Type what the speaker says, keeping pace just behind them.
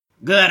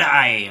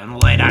G'day, and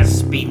let us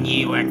spin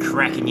you a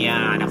cracking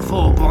yarn of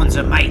four bonds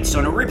of mates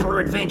on a ripper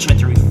adventure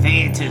through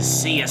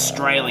Fantasy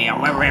Australia,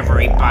 where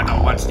every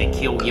bugger wants to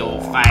kill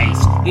your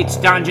face. It's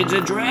Dungeons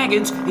and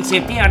Dragons,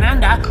 except down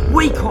under,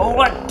 we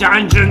call it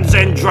Dungeons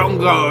and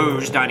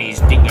Drongos. Dunnies,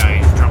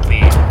 dingoes, drop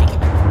bears,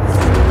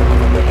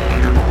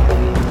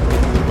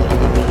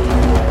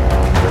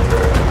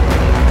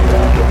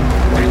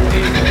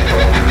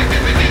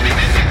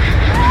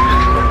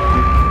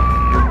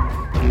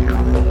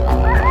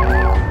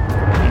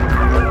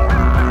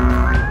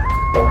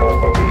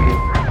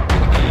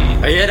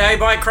 G'day,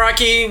 by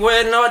crikey,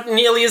 we're not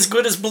nearly as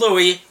good as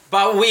Bluey,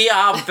 but we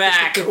are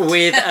back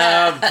with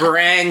a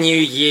brand new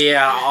year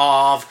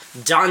of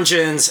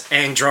Dungeons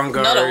and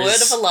Drongos. Not a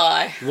word of a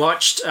lie.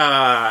 Watched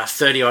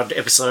 30-odd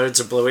episodes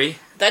of Bluey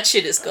That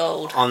shit is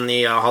gold. on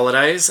the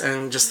holidays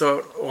and just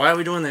thought, why are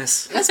we doing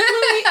this?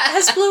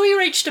 Has Bluey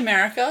reached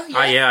America?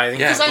 Oh, yeah, I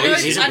think Yeah, I know-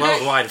 he's I a know-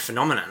 worldwide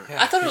phenomenon.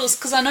 I thought it was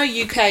because I know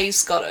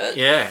UK's got it,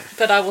 Yeah.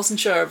 but I wasn't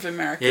sure if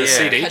America Yeah. The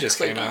CD had just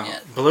clued came on out.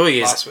 yet.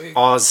 Bluey is Last week.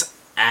 Oz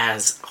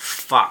as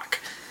fuck.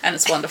 And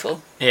it's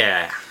wonderful.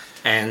 Yeah.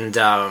 And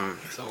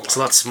it's a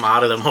lot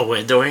smarter than what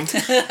we're doing.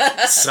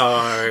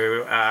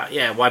 So,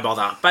 yeah, why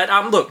bother? But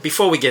look,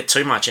 before we get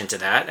too much into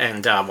that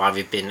and why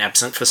we've been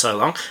absent for so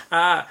long,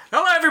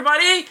 hello,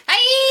 everybody!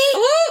 Hey!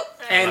 Woo!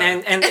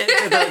 And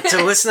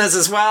to listeners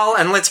as well.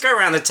 And let's go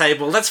around the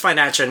table. Let's find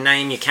out your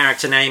name, your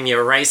character name,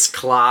 your race,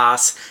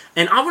 class.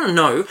 And I want to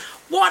know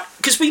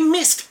because we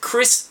missed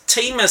Chris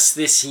Temus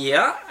this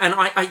year, and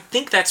I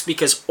think that's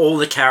because all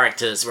the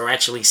characters were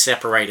actually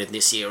separated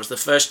this year. It was the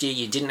first year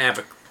you didn't have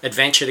an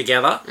adventure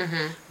together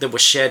that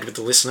was shared with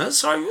the listeners.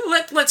 So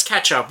let's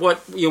catch up.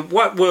 What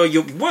were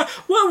your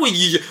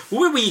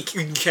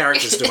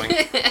characters doing?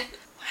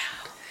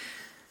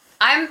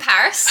 I'm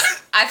Paris.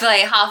 I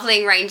play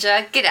Halfling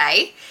Ranger.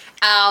 G'day.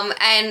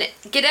 And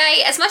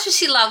G'day, as much as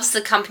she loves the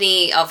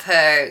company of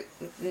her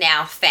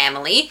now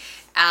family,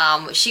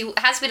 she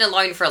has been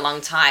alone for a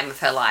long time of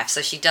her life,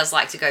 so she does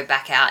like to go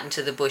back out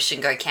into the bush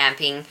and go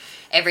camping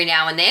every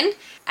now and then.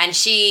 And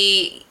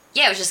she,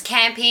 was just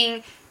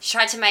camping. She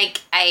tried to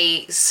make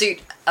a suit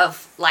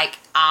of, like,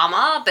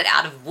 armor, but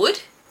out of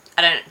wood.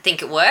 I don't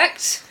think it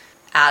worked.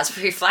 It's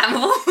pretty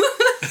flammable.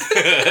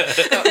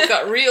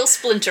 got real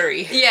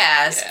splintery.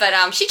 Yes, but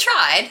she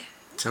tried.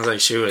 Sounds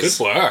like she was...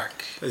 Good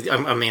work.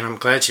 I mean, I'm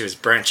glad she was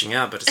branching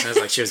out, but it sounds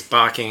like she was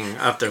barking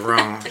up the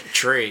wrong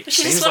tree.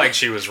 Seems like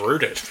she was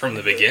rooted from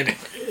the beginning.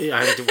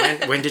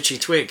 When did she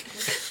twig?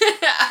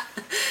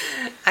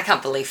 I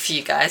can't believe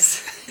you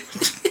guys.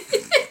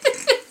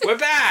 We're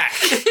back!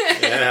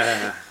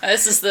 Yeah.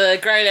 This is the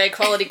grade A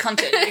quality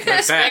content you can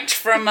expect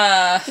from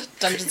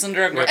Dungeons and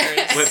Dragons.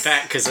 We're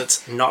back because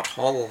it's not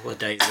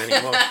holidays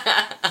anymore.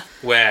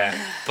 We're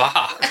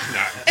back.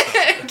 No.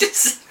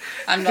 Just...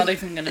 I'm not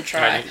even going to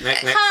try. Right,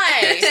 next.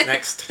 Hi!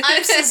 Next.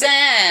 I'm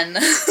Suzanne.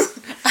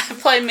 I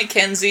play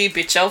Mackenzie,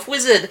 Bitch Elf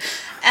Wizard.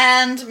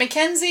 And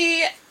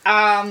Mackenzie,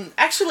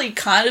 actually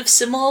kind of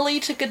similarly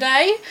to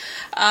G'day,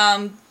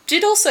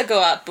 did also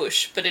go out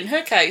bush, but in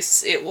her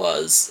case it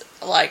was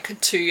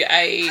to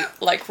a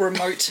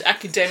remote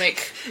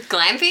academic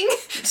glamping?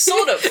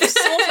 Sort of.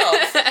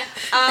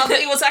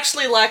 It was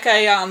actually like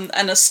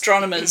an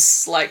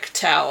astronomer's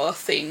tower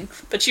thing,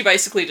 but she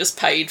basically just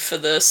paid for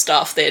the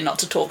staff there not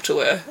to talk to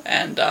her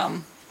and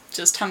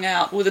just hung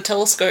out with a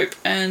telescope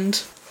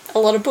and a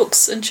lot of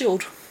books and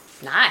chilled.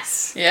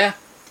 Nice. Yeah.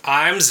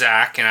 I'm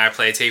Zach, and I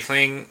play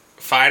Tiefling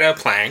Fighter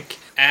Plank.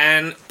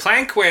 And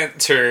Plank went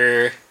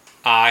to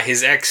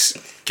his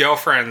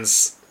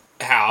ex-girlfriend's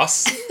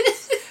house,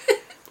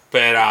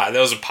 but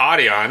there was a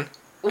party on.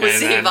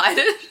 Was he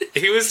invited?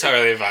 He was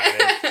totally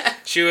invited.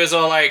 She was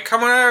all like,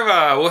 "Come on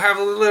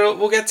over.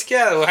 We'll get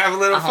together. We'll have a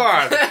little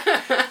fun."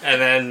 And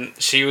then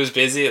she was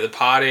busy at the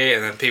party,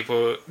 and then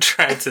people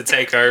tried to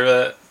take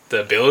over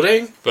the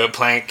building, but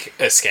Plank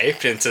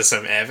escaped into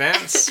some air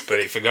vents, but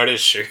he forgot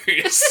his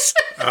shoes.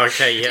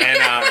 Okay,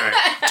 yeah.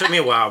 And, took me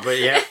a while, but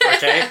yeah,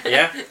 okay,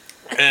 yeah.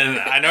 And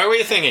I know what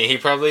you're thinking. He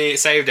probably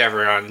saved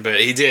everyone, but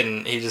he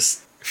didn't. He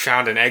just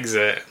found an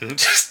exit and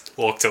just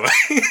walked away.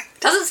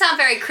 Doesn't sound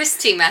very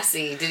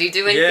Christy-massy. Did he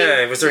do anything?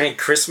 Yeah, was there any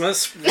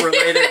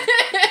Christmas-related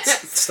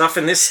stuff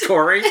in this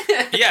story?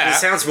 Yeah. It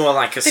sounds more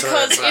like a sort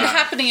Because of... it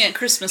happening at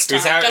Christmas time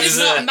it does was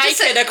not make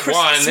it a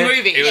Christmas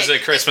movie. It was a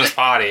Christmas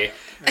party,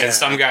 and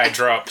some guy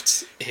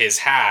dropped his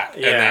hat,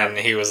 and then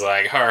he was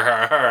like,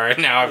 her,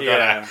 now I've got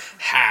a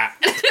hat.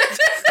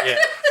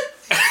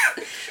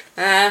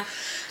 Yeah.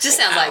 Just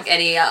sounds like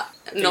any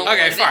normal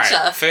Okay,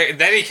 adventure. fine.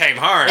 Then he came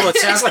home. Well, it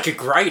sounds like a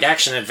great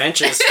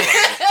action-adventure story.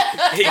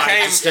 He I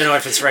came... just don't know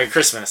if it's very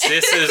Christmas.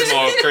 This is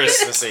more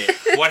Christmas.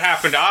 Christmassy. What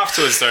happened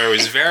afterwards, though,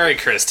 was very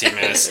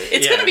Christy-miss.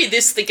 It's going to be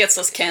this that gets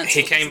us cancelled.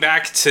 He came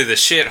back to the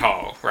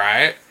shithole,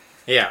 right?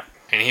 Yeah.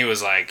 And he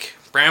was like,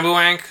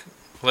 Bramblewank,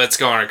 let's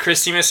go on a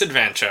Christy-miss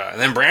adventure.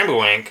 And then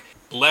Bramblewank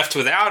left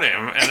without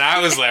him, and I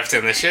was left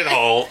in the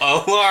shithole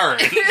alone.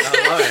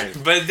 Alone.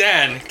 But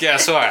then,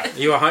 guess what?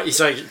 You were home,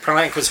 so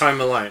Plank was home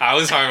alone. I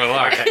was home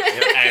alone. Okay,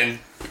 yeah. And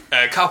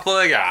a couple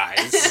of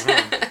guys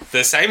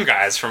the same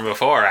guys from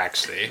before,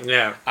 actually,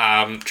 Yeah.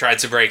 tried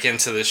to break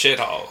into the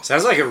shithole.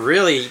 Sounds like a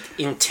really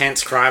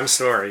intense crime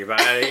story,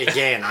 but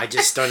again, I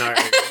just don't know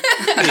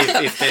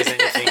if there's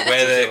anything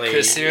Where the particularly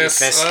Christmas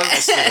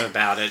festive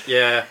about it.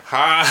 Yeah.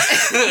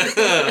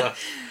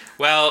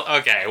 Well,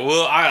 okay.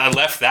 Well, I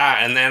left that,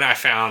 and then I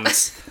found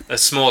a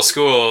small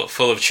school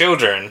full of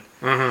children,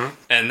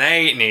 and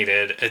they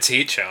needed a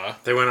teacher.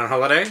 They went on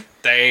holiday?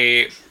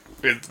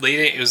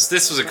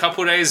 This was a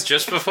couple days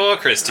just before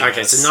Christmas.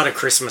 Okay, so not a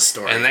Christmas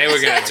story. And they were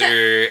going to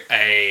do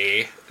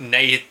a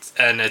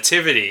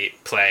nativity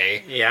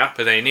play, Yeah.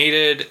 but they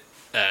needed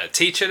a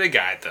teacher to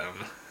guide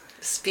them,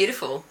 It's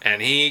beautiful.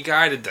 and he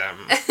guided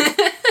them.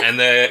 And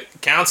the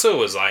council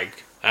was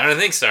like, I don't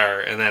think so.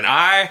 And then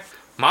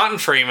Martin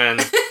Freeman,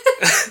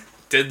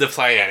 did the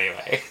play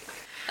anyway.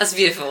 That's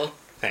beautiful.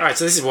 Alright,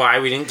 so this is why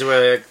we didn't do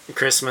a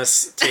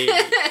Christmas tea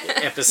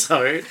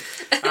episode.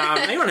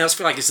 Anyone else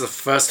feel like this is the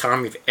first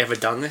time we've ever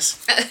done this?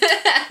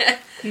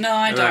 No,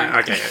 I don't. No,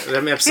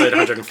 okay, episode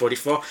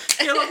 144.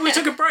 Yeah, look, we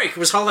took a break. It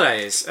was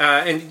holidays.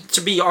 And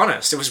to be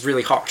honest, it was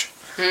really hot.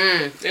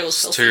 It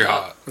was Too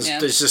hot. Yeah.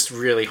 It was just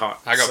really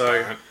hot. I got so,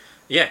 burnt.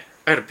 yeah,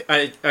 I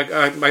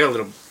got a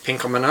little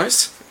pink on my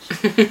nose,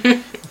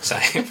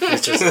 Same.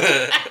 which is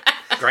a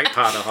great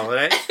part of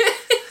holiday.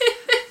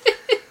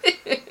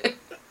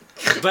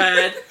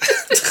 But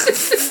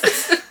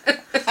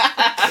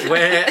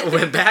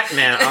we're back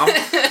now,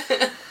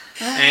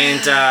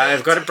 and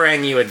I've got a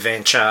brand new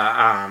adventure.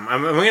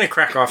 We're going to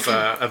crack off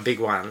a big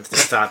one to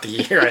start the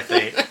year, I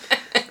think.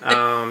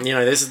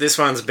 This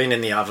one's been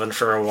in the oven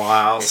for a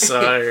while,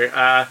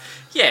 so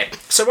yeah.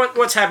 So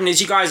what's happened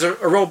is you guys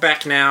are all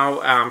back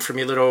now from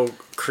your little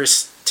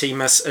Chris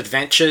Timus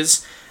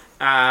adventures.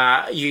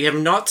 You have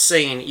not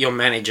seen your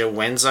manager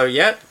Wenzo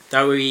yet,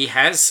 though he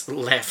has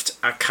left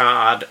a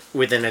card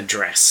with an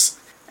address.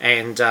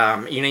 And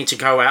you need to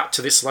go out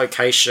to this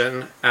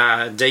location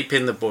deep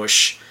in the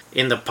bush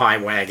in the pie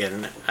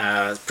wagon,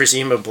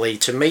 presumably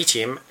to meet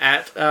him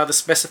at the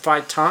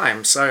specified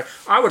time. So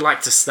I would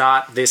like to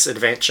start this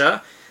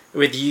adventure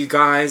with you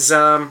guys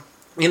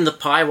in the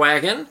pie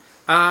wagon,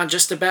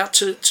 just about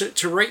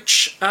to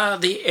reach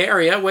the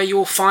area where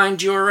you'll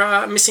find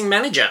your missing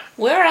manager.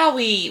 Where are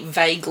we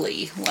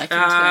vaguely, like in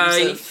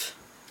terms of...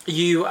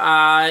 You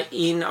are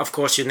in, of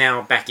course, you're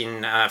now back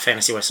in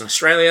Fantasy Western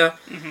Australia.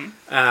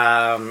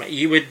 Mm-hmm.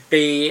 You would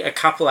be a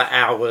couple of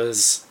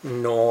hours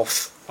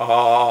north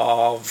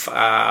of,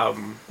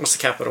 what's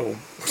the capital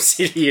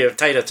city of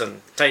Taterton?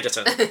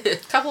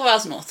 Couple of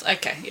hours north.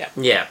 Okay, yeah.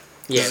 Yeah.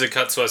 This is a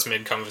cut to us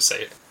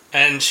mid-conversation.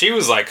 And she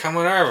was like, come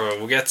on over,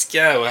 we'll get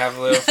together, we'll have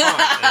a little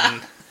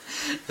fun.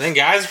 And then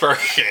guys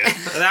broke in.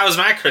 And that was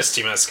my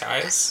Christmas,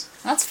 guys.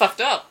 That's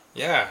fucked up.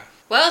 Yeah.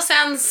 Well,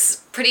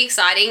 sounds pretty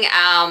exciting.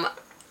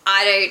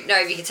 I don't know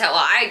if you can tell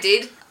what I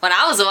did when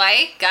I was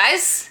away,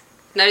 guys.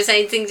 Notice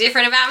anything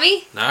different about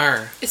me?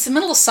 No. It's the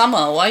middle of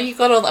summer. Why you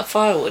got all that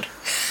firewood?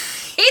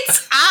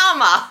 It's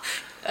armor.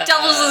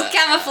 Doubles as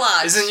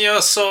camouflage. Isn't your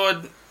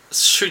sword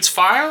shoots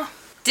fire?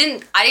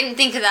 I didn't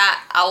think of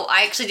that.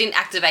 I actually didn't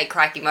activate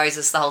Crikey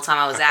Moses the whole time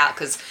I was out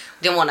because I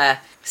didn't want to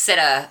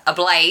set a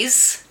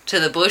blaze to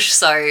the bush.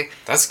 So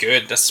That's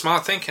good. That's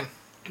smart thinking.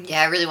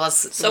 yeah, it really was.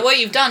 So what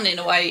you've done, in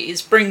a way,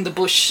 is bring the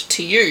bush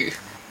to you.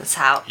 That's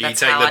how. You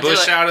That's take how the I do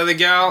bush it. out of the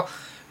girl,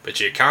 but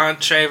you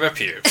can't shave her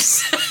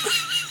pubes.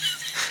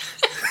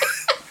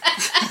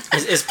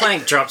 As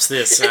Plank drops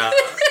this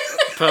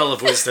pearl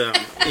of wisdom,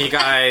 you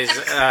guys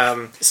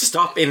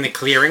stop in the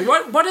clearing.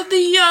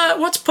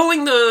 What's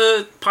pulling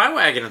the pie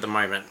wagon at the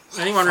moment?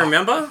 Anyone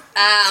remember?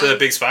 So the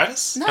big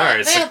spiders? No,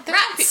 it's they're, a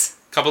Rats.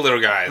 couple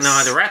little guys.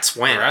 No, the rats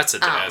The went. rats are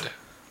dead.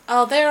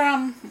 Oh,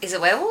 they're Is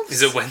it werewolves?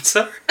 Is it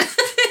Windsor?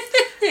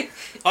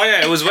 Oh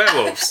yeah, it was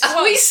werewolves.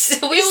 We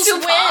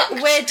still parked.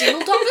 we're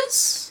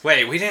dingledoggers.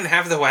 Wait, we didn't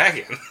have the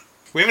wagon.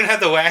 We haven't had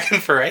the wagon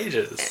for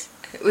ages.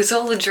 It was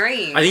all a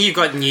dream. I think you've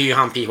got new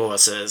humpy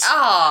horses.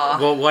 Oh.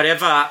 Well,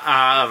 whatever.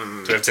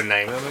 Do we have to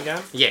name them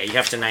again? Yeah, you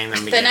have to name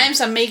them Their again. names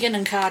are Megan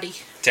and Cardi.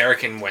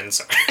 Derek and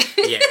Windsor.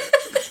 Yeah,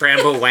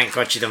 Bramble Wank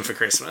got you them for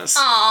Christmas.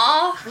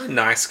 Aw.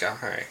 Nice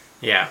guy.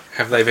 Yeah,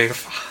 Have they been?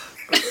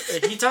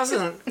 he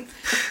doesn't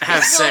have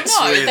Well, sex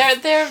no,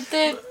 with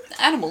they're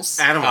animals.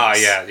 animals.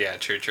 Oh yeah,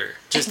 true.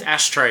 Just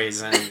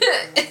ashtrays and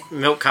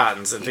milk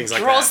cartons and things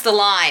like Draws that. the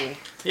line.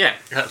 Yeah,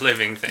 That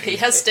living thing. He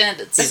has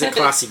standards. he's a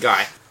classy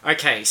guy.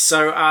 Okay,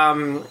 so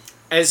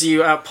as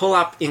you pull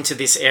up into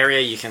this area,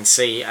 you can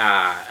see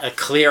a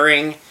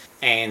clearing,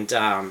 and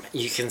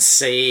you can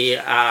see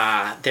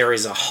there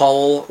is a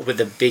hole with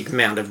a big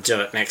mound of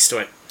dirt next to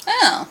it.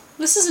 Oh,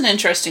 this is an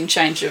interesting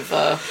change of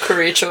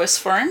career choice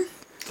for him.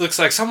 Looks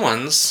like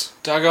someone's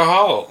dug a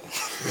hole.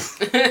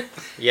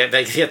 Yeah,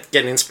 they get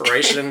an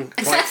inspiration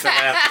point for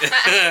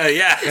that.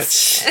 Yeah.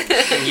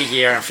 New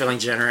year, I'm feeling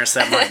generous.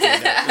 That might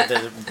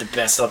be the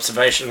best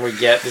observation we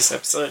get this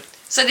episode.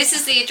 So this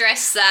is the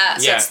address that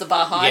Yeah. That's the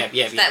bar high.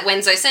 Yeah. that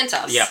Wenzo sent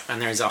us. Yep,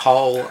 and there's a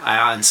hole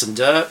and some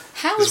dirt.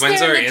 How Is is there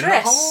Windsor an in the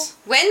address?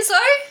 hole? Wenzo?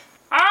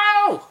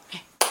 Oh!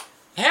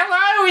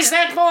 Hello, is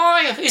that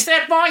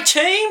my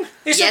team?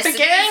 Is Yes, it the it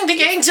gang? is. The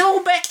gang's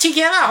all back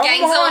together.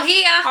 Gang's all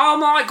here. Oh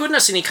my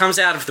goodness! And he comes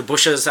out of the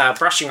bushes,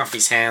 brushing off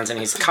his hands, and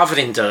he's covered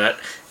in dirt.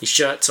 His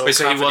shirt's all Wait,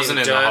 so covered he wasn't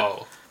in dirt. the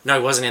hole. No,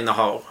 he wasn't in the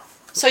hole.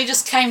 So he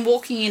just came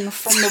walking in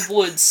from the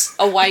woods,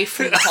 away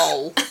from the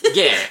hole.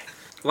 Yeah,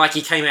 like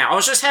he came out. I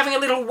was just having a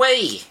little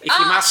wee, if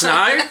you must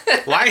know.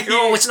 Why?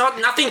 No, it's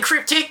nothing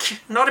cryptic,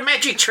 not a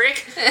magic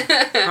trick.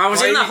 I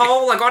was Why in the you-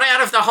 hole, I got out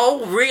of the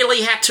hole,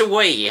 really had to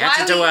wee. Had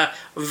Why to do were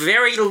a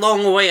very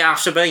long wee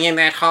after being in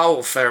that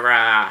hole for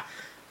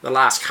the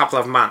last couple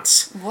of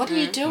months. What are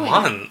you doing?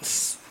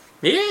 Months.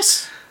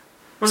 Yes.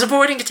 I was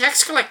avoiding a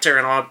tax collector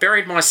and I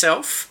buried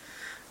myself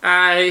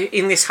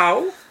in this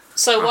hole.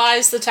 So why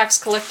is the tax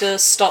collector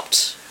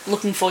stopped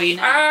looking for you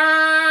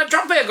now?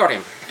 Drop bear got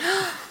him.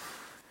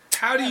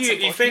 How do That's you've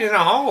unfortunate. been in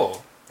a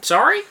hole?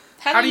 Sorry?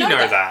 How do you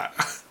know that?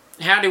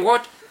 How do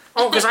what?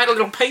 Oh, because I had a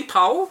little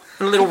peephole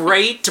and a little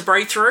reed to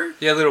breathe through.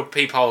 Yeah, little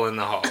peephole in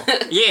the hole.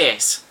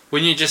 Yes.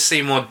 Wouldn't you just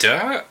see more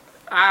dirt?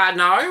 No,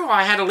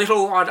 I had a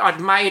little,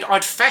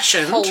 I'd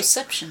fashioned,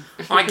 Holeception.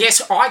 I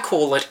guess I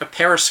call it a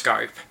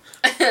periscope.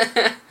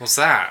 What's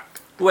that?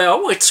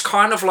 Well, it's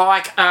kind of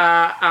like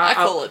I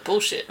call it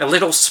bullshit. a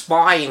little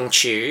spying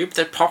tube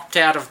that popped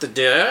out of the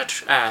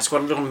dirt. It's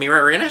got a little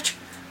mirror in it,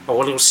 or a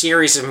little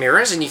series of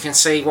mirrors, and you can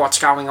see what's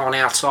going on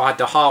outside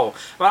the hole.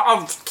 Well,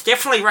 I'll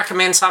definitely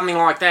recommend something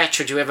like that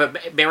should you ever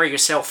bury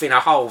yourself in a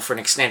hole for an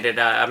extended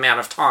amount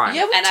of time.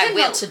 Yeah, we And I tend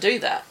will. not to do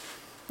that.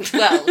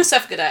 Well,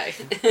 except for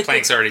G'day.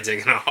 Plank's already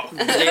digging a hole.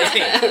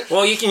 Yeah.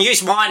 Well, you can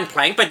use mine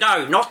plank, but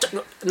no, not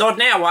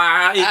now.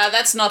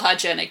 That's not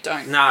hygienic,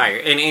 don't. No,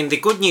 and the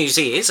good news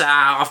is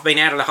I've been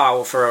out of the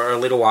hole for a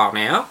little while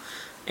now,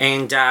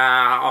 and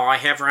I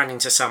have run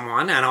into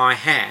someone, and I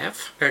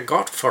have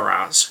got for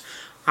us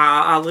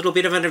a little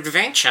bit of an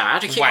adventure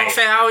to kick Wait. off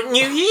our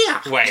new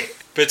year. Wait,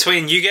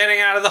 between you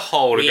getting out of the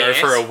hole to go Yes.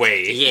 for a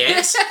wee,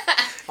 Yes.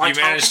 you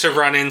managed to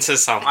run into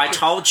someone. I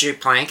told you,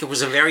 Plank, it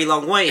was a very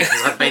long week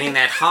because I've been in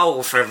that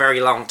hole for a very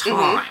long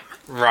time.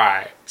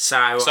 Right.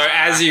 So So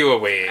as you were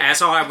weeing,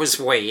 as I was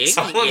weeing,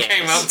 someone yes,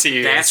 came up to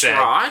you That's and said,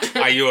 right.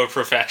 "Are you a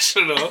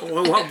professional?"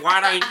 Well, why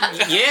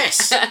don't?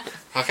 Yes.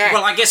 Okay.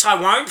 Well, I guess I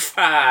won't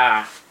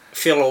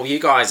fill all you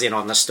guys in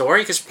on the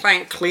story because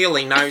Plank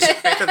clearly knows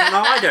it better than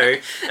I do,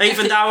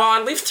 even though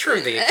I lived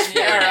through the experience.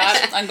 Yeah,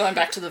 alright. I'm going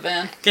back to the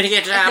van. Gonna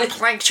get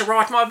Plank to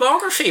write my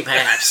biography,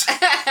 perhaps.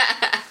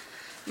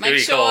 Make be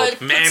sure called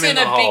it Man puts in in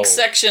the a Hole. big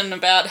section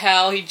about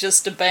how he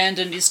just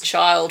abandoned his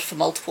child for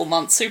multiple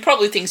months, who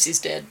probably thinks he's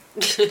dead.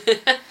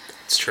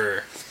 It's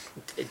true.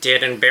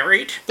 Dead and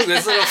buried. Look,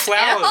 there's little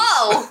flowers.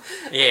 Oh,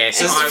 Yes.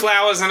 There's I-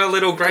 flowers and a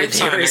little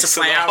gravestone There is next to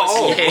the flowers,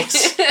 hole.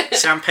 yes.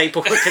 Some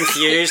people were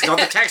confused. Not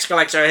the tax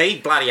collector, he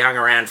bloody hung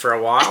around for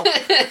a while.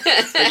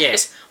 But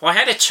yes, I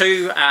had a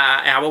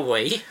 2-hour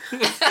wee.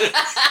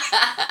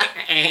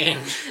 And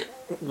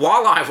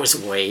while I was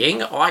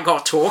weeing, I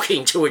got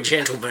talking to a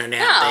gentleman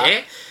out Oh.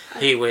 there.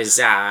 He was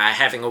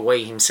having a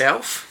wee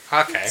himself.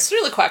 Okay. It's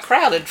really quite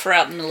crowded for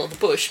out in the middle of the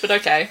bush, but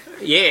okay.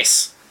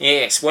 Yes,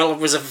 yes. Well, it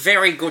was a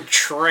very good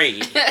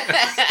tree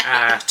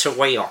to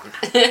wee on.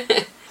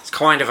 It's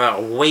kind of a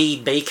wee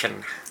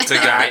beacon. It's a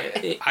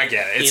guy. I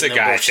get it. It's in a the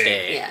guy bush thing.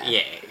 there. Yeah.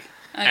 Yeah.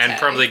 And Okay.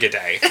 probably good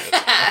day.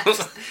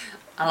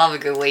 I love a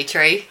good wee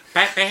tree.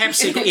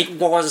 Perhaps it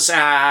was,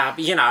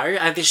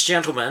 this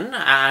gentleman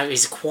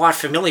is quite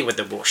familiar with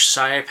the bush,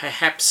 so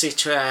perhaps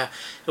it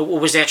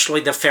was actually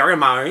the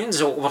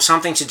pheromones or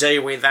something to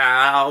do with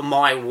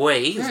my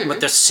wee, with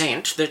the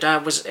scent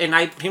that was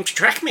enabled him to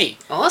track me.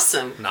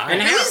 Awesome. Nice.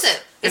 And Who is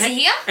it? Is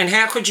he here? And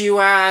how could you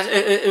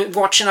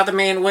watch another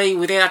man wee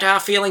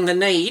without feeling the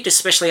need,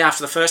 especially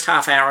after the first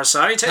half hour or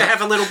so, to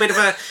have a little bit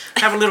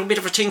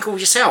of a tinkle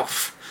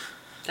yourself?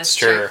 That's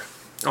True.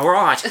 All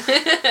right,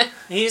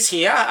 he's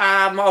here.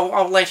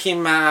 I'll let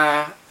him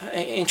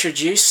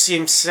introduce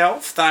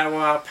himself,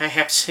 though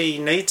perhaps he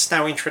needs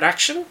no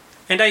introduction.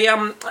 And a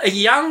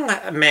young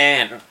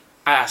man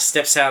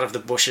steps out of the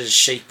bushes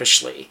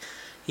sheepishly.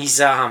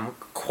 He's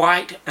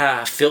quite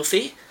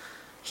filthy.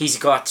 He's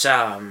got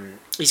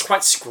he's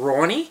quite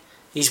scrawny.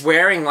 He's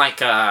wearing like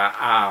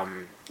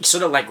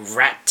sort of like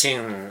wrapped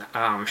in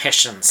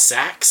Hessian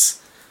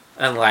sacks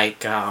and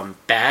like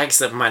bags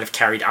that might have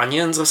carried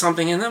onions or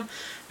something in them.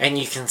 And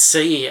you can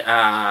see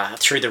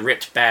through the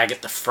ripped bag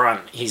at the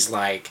front, he's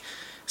like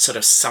sort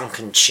of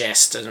sunken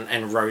chest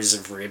and rows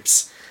of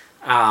ribs.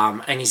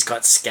 And he's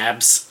got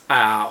scabs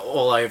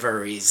all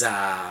over his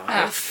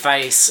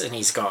face, and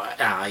he's got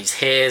his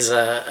hair's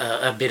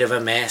a bit of a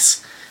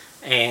mess.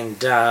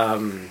 And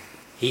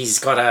he's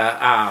got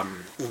a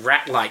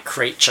rat-like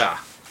creature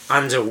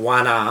under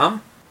one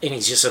arm, and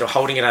he's just sort of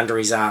holding it under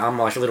his arm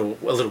like a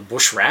little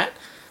bush rat.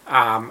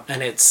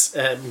 And its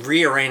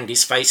rear end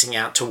is facing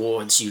out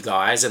towards you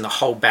guys, and the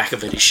whole back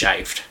of it is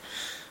shaved.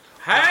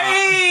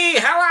 Hey,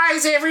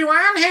 hello's everyone.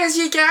 How's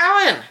you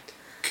going?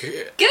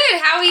 Good.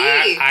 How are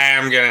you? I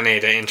am gonna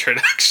need an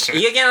introduction.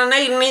 You're gonna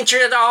need an intro.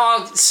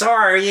 Oh,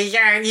 sorry, you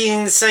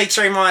didn't see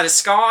through my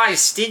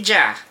disguise, did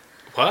ya?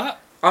 What?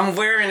 I'm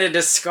wearing a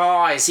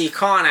disguise. You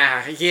kind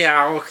of,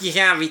 you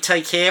can't be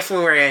too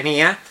careful around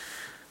here.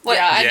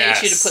 Yeah, I need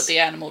Yes. you to put the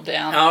animal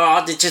down. Oh,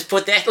 I'll just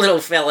put that little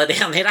fella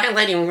down there. Don't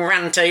let him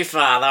run too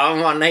far, though.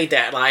 I might need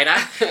that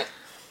later.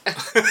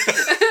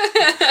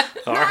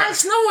 All No, right.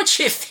 it's not what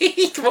you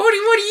think. What do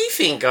you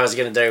think I was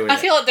going to do with I it?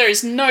 feel like there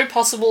is no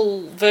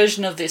possible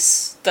version of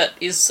this that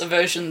is a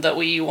version that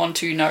we want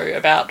to know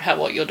about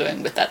what you're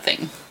doing with that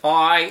thing.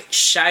 I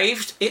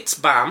shaved its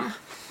bum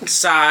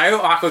so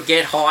I could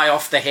get high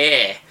off the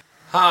hair.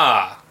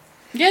 Ah,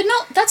 Yeah,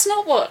 that's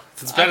not what.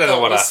 it's better than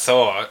what I was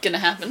thought. gonna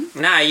happen.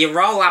 No, you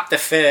roll up the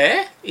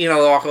fur,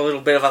 like a little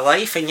bit of a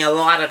leaf, and you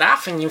light it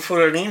up and you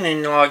put it in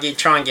and you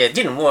try and get... It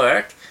didn't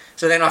work.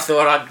 So then I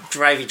thought I'd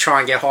maybe try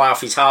and get high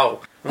off his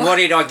hole. And what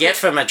did I get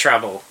for my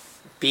trouble?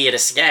 Beard of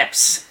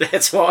scabs.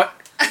 That's what.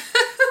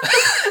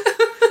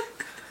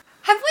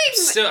 Have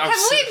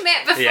we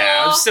met before?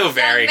 Yeah, I'm still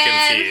very young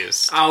man?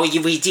 confused. Oh,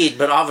 we did,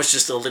 but I was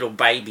just a little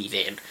baby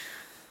then.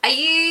 Are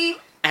you?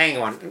 Hang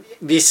on,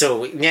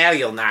 now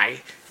you'll know.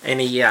 And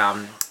he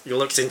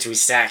looks into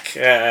his sack,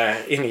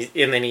 and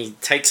then he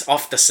takes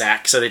off the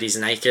sack so that he's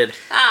naked,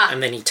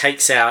 and then he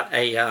takes out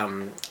a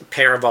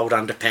pair of old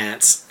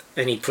underpants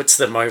and he puts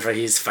them over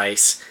his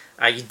face.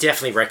 You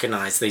definitely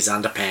recognise these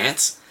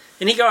underpants.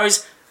 And he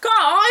goes,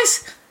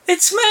 "Guys,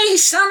 it's me,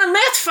 son of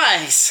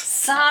Methface.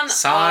 Son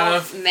Son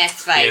of of-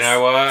 meth face. You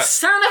know what?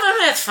 Son of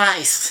a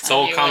Methface." It's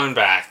all knew coming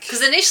back.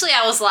 Because initially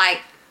I was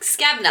like,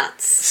 scab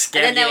nuts.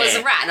 And then there was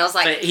a rat, and I was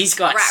like, But he's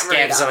got rat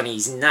scabs rooter. on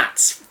his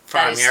nuts,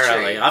 That is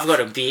primarily. true. I've got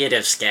a beard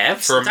of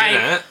scabs. For a Don't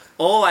minute.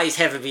 always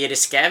have a beard of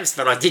scabs,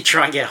 but I did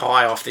try and get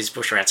high off this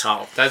bushrat's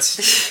hole.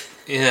 That's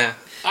yeah.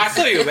 I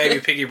thought you were maybe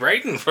Piggy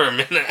Brayton for a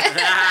minute.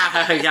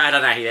 I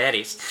don't know who that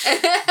is.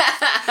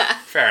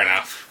 Fair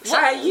enough. So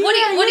What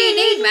do you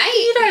need, mate?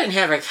 You don't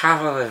have a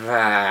couple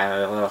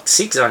of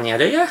cigs on you,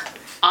 do you?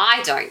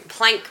 I don't.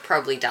 Plank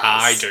probably does.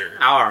 I do.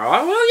 All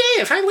right. Well,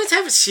 yeah. Hey, let's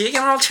have a cig,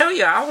 and I'll tell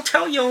you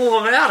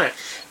all about it.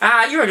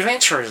 You're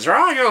adventurers,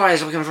 right? You're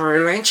always looking for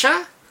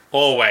adventure.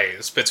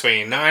 Always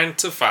between 9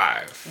 to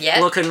 5. Yeah.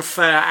 Looking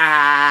for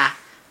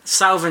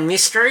solving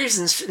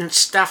mysteries and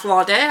stuff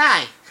like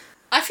that, eh?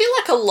 I feel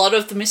like a lot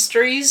of the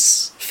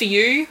mysteries for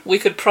you we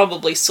could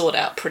probably sort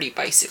out pretty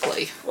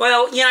basically.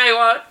 Well, you know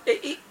what?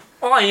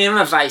 I am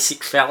a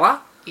basic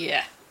fella.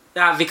 Yeah.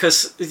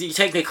 Because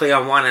technically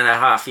I'm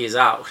 1.5 years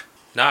old.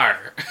 No.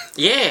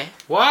 Yeah.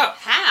 What?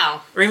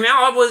 How?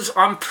 Remember,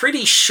 I'm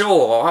pretty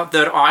sure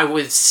that I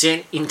was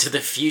sent into the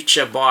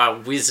future by a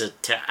wizard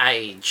to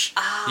age.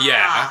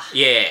 Yeah.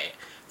 Yeah.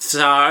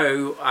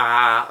 So,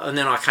 and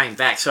then I came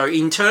back. So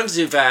in terms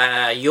of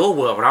your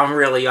world, I'm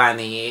really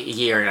only a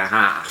year and a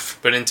half.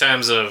 But in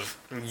terms of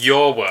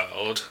your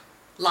world,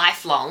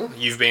 Lifelong.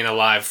 you've been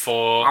alive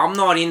for. I'm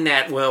not in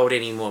that world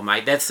anymore,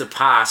 mate. That's the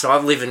past.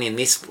 I'm living in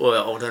this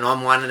world, and I'm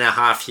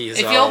 1.5 years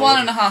If old. you're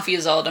 1.5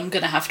 years old, I'm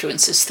gonna have to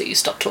insist that you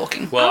stop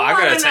talking. Well, I I'm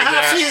gotta take 1.5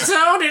 that. years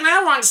old, and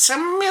I want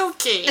some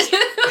milky.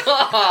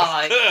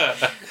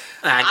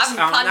 I've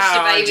punched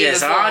a baby I'm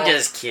before.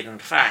 just kidding.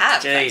 Fuck,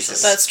 have,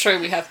 Jesus. That's true,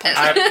 we have punched.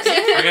 I'm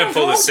gonna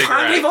pull the We've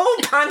cigarette. all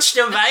punched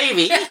a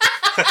baby.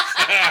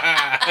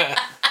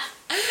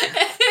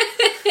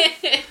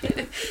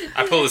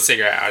 I pull the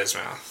cigarette out of his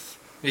mouth.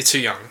 You're too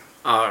young.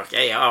 Oh,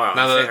 okay, all right.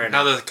 fair enough.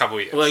 Another couple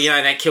years. Well,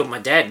 that killed my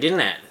dad,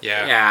 didn't it?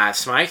 Yeah.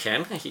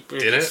 Smoking.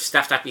 Did it?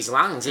 Stuffed up his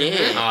lungs, yeah.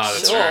 Oh,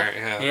 that's Sure. right.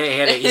 Yeah.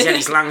 Yeah, he's had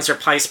his lungs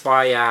replaced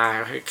by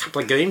a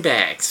couple of goon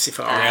bags.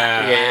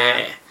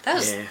 Yeah. That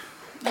was- yeah.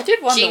 I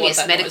did wonder Genius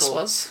what that medical.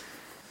 noise was.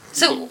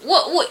 So,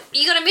 what?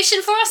 You got a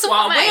mission for us or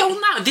Well, what, mate?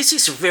 no, this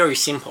is very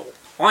simple.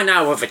 I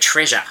know of a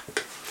treasure.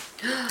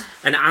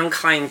 An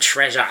unclaimed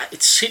treasure.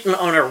 It's sitting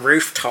on a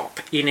rooftop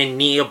in a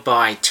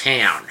nearby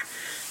town.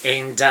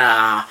 And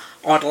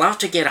I'd love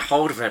to get a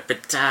hold of it,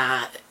 but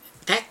that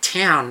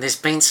town, there's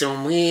been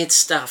some weird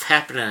stuff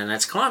happening, and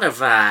it's kind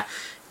of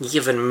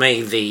given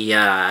me the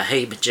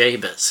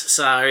heebie-jeebers.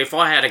 So if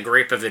I had a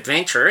group of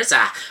adventurers,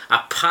 a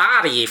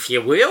party, if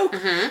you will,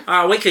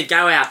 we could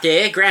go out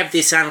there, grab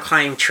this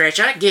unclaimed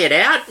treasure, get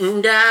out,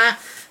 and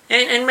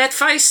Matt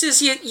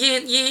faces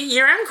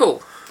your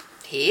uncle.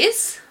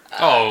 His?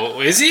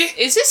 Oh, is he?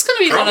 Is this going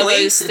to be one of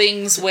Probably. those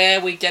things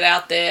where we get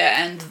out there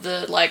and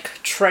the,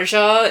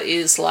 treasure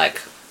is,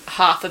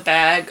 half a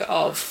bag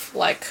of,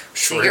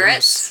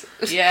 Cigarettes?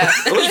 yeah.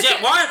 Oh, is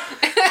that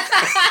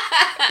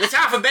what? There's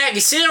half a bag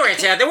of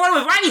cigarettes out there. What are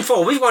we waiting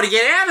for? We've got to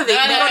get out of there.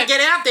 No, We've no. got to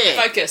get out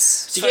there.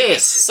 Focus.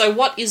 Yes. So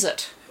what is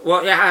it?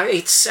 Well,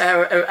 it's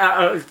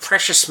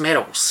precious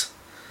metals.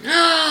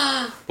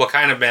 What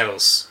kind of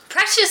metals?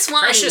 Precious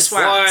ones. Precious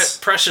ones. What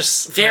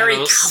precious Very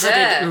metals? coveted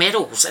Yeah.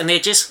 metals, and they're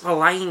just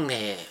laying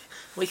there.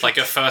 We could, Like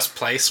a first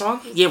place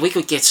one? yeah, we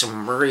could get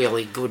some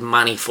really good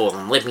money for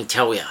them. Let me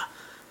tell you.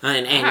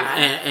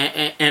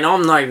 And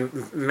I'm no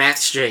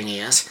maths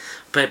genius,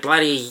 but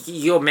bloody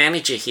your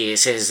manager here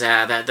says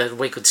that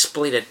we could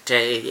split it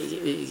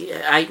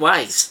 8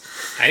 ways.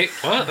 Hey,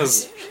 what?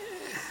 There's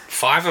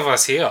 5 of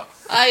us here.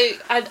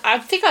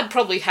 I think I'd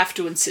probably have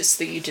to insist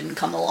that you didn't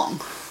come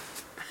along.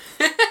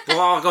 Well,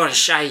 I've got to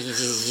show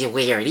you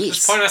where it is.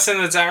 Just point us in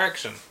the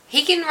direction.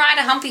 He can ride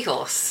a humpy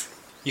horse.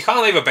 You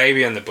can't leave a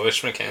baby in the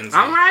bush, Mackenzie.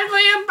 I'm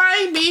only a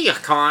baby,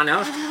 kind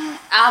of.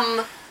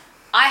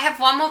 I have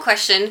one more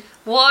question.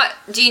 What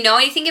do you know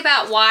anything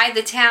about why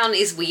the town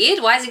is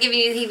weird? Why is it giving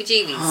you the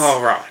heebie-jeebies?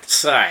 All right,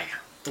 so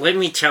let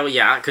me tell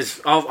you,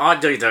 because I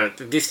do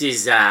this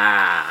is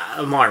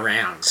my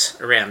rounds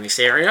around this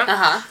area,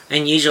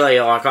 and usually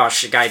like I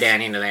should go down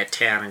into that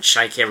town and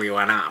shake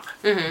everyone up.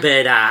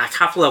 But a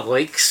couple of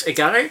weeks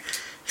ago,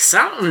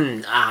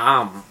 something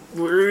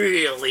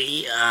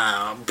really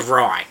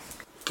bright,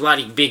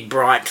 bloody big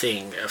bright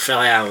thing fell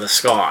out of the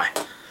sky,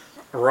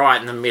 right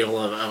in the middle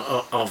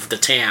of the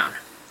town.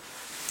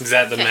 Is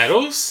that the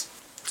medals?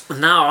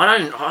 No, I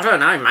don't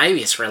know.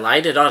 Maybe it's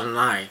related. I don't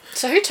know.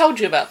 So who told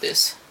you about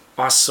this?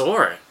 I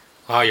saw it,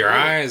 Oh, your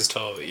eyes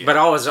told you. but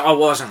I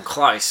wasn't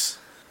close.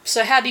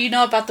 So how do you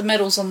know about the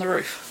medals on the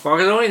roof? Well,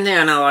 'cause I went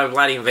down and I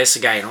bloody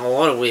investigating. A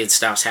lot of weird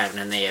stuff's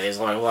happening there. There's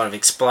like a lot of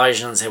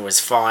explosions. There was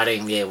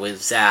fighting. There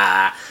was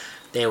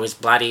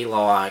bloody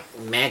like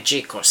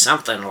magic or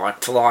something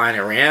like flying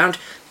around.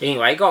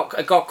 Anyway, it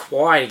got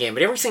quiet again.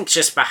 But everything's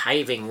just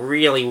behaving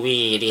really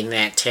weird in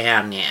that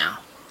town now.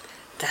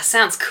 That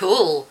sounds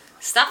cool.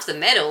 Stuff the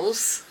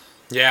medals.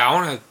 Yeah, I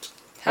want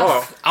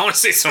to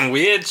see some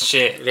weird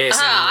shit. There's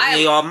mate, if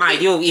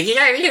you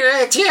don't hear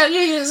that town,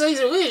 you're gonna see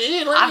some weird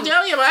shit. Let me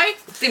tell you, mate.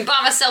 Been by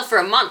myself for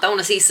a month. I want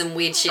to see some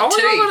weird shit Oh, too.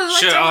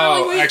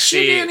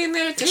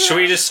 Should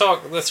we just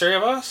talk, the three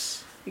of us?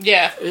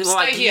 Yeah,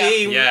 Like stay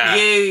here. Yeah.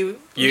 You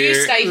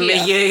stay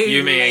here.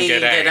 You, me, and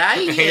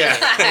G'day. Yeah.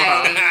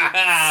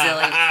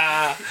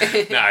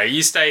 Silly. No,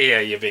 you stay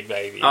here, you big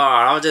baby. Oh,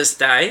 I'll just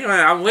stay.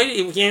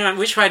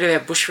 Which way did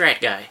that bush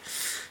rat go?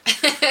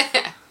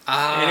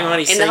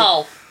 Anybody In the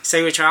hole.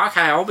 See which way?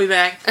 Okay, I'll be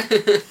back.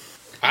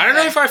 I don't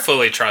know if I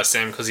fully trust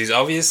him because he's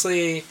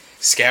obviously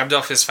scabbed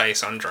off his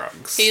face on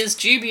drugs. He is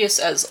dubious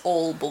as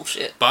all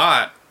bullshit.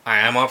 But I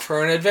am up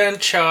for an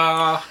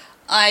adventure.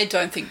 I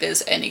don't think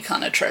there's any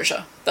kind of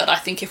treasure, but I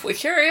think if we're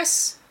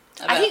curious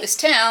about think- this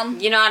town,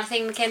 You know what I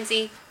think,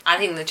 Mackenzie? I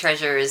think the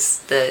treasure is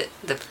the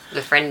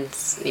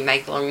friends you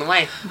make along the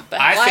way. but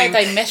I why think-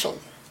 are they metal?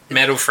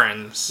 Metal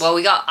friends. Well,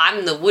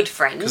 I'm the wood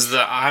friend. Because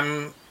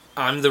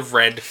I'm the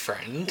red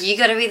friend. You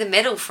gotta be the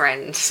metal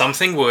friend.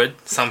 Something wood,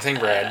 something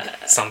red,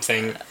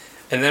 something...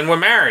 And then we're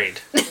married.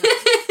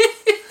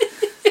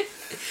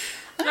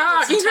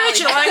 Oh,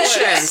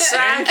 congratulations!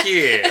 Thank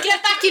you.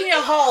 Get back in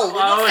your hole. We're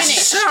Oh, not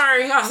finished.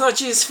 sorry, I thought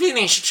you was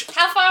finished.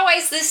 How far away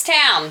is this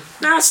town?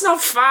 No, it's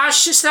not far,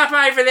 it's just up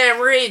over that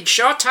ridge.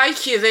 I'll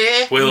take you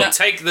there. We'll No.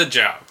 take the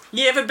job.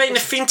 You ever been to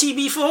Finty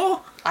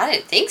before? I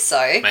don't think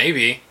so.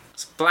 Maybe.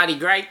 It's a bloody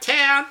great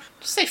town.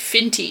 Just say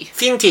Finty.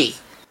 Finty.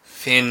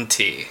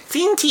 Finty.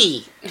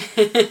 Finty.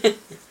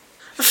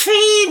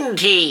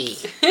 Finty.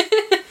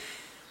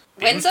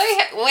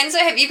 Wenzo,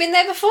 have you been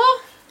there before?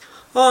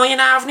 Oh,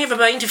 I've never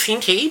been to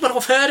Finty, but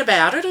I've heard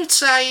about it.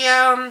 It's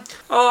it's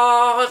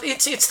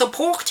the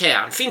pork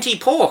town. Finty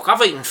pork.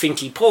 I've eaten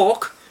Finty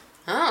pork.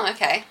 Oh,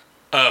 okay.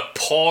 A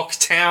pork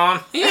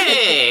town?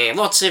 Yeah,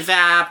 lots of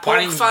pork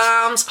Why-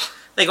 farms.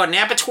 They got an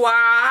abattoir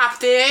up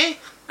there.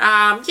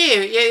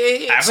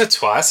 It's,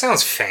 Abattoir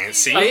sounds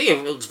fancy. oh, yeah,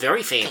 it's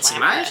very fancy,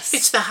 Glamorous. mate.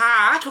 It's the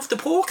heart of the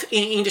pork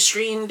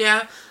industry in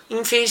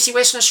fancy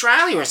Western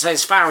Australia,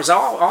 as far as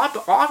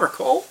I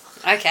recall.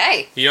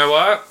 Okay. You know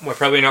what? We're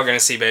probably not going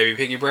to see Baby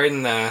Piggy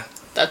Braden there.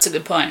 That's a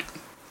good point.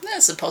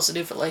 That's a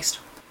positive, at least.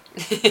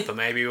 But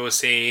maybe we'll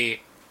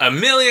see a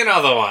million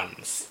other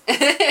ones.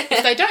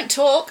 If they don't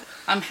talk,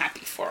 I'm happy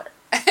for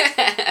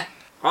it.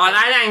 Oh,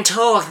 they don't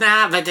talk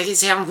now, but there's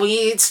some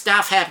weird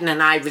stuff happening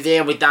over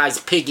there with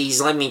those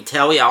piggies, let me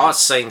tell you. I've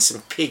seen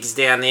some pigs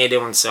down there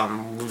doing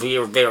some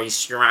very, very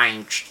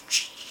strange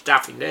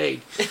stuff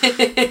indeed.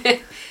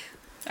 Alright,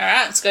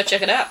 let's go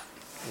check it out.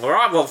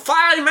 Alright, well,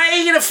 follow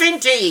me to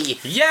Finty.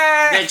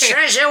 Yay! The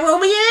treasure will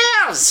be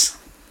ours.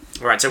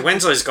 Alright, so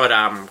Wenslow's got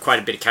quite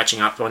a bit of catching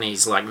up on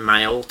his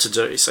mail to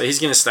do, so he's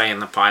going to stay in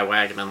the pie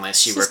wagon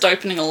unless you Just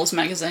opening all his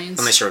magazines.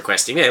 unless you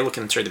request him. Yeah,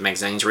 looking through the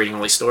magazines, reading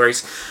all these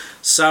stories.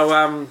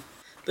 So,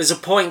 there's a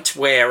point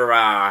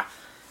where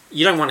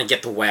you don't want to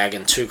get the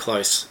wagon too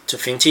close to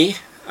Finty.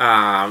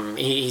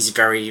 He's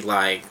very, you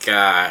want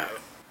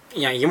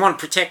to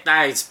protect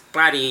those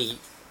bloody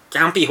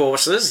humpy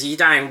horses. You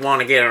don't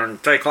want to get them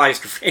too close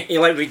to Finty.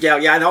 Let me go,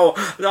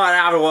 not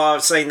after what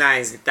I've seen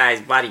those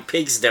bloody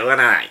pigs doing,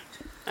 eh?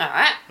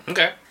 Alright.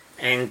 Okay.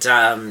 And,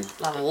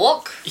 Love a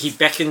walk. he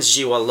beckons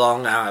you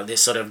along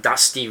this sort of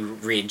dusty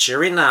ridge.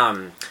 You're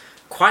in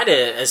quite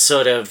a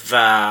sort of...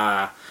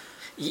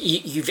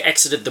 you've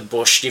exited the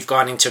bush. You've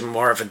gone into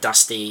more of a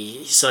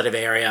dusty sort of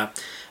area.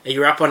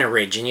 You're up on a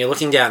ridge and you're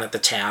looking down at the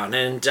town.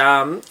 And it's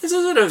a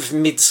sort of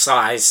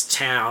mid-sized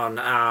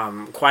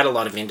town. Quite a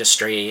lot of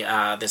industry.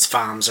 There's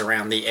farms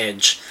around the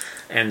edge.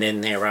 And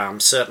then there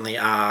certainly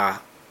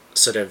are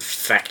sort of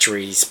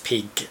factories,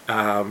 pig...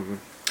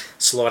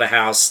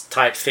 slaughterhouse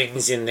type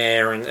things in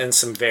there and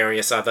some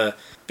various other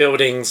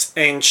buildings.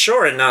 And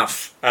sure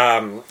enough,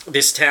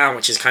 this town,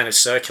 which is kind of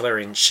circular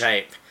in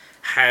shape,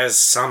 has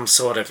some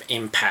sort of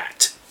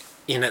impact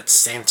in its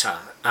center,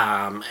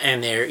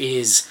 and there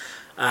is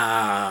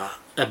a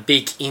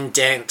big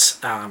indent.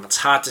 It's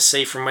hard to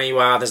see from where you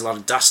are. There's a lot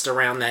of dust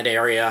around that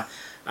area.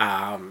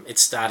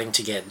 It's starting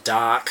to get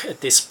dark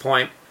at this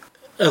point.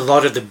 A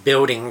lot of the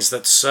buildings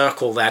that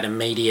circle that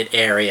immediate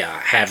area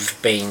have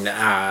been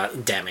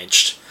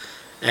damaged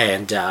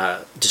and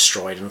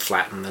destroyed and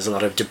flattened. There's a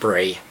lot of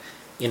debris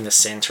in the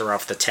centre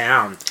of the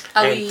town.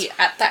 Are And- we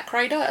at that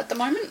crater at the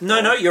moment?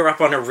 No, you're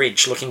up on a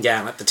ridge looking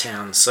down at the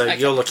town. So Okay.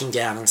 you're looking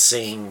down and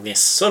seeing this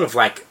sort of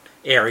like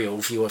aerial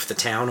view of the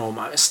town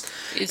almost.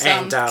 Is,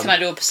 And, can I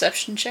do a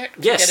perception check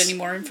to Yes. get any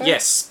more info?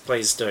 Yes,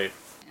 please do.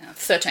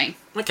 13.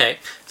 Okay,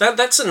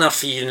 that's enough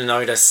for you to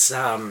notice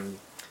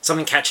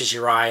something catches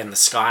your eye in the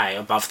sky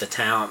above the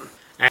town.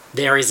 And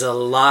there is a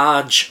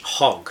large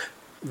hog,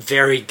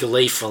 very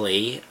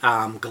gleefully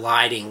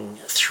gliding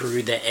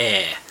through the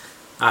air.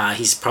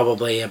 He's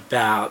probably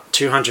about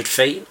 200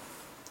 feet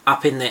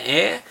up in the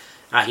air.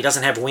 He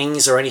doesn't have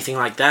wings or anything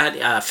like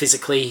that.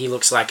 Physically, he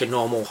looks like a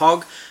normal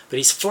hog, but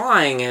he's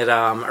flying at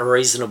a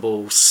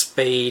reasonable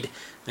speed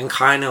and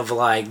kind of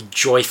like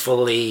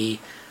joyfully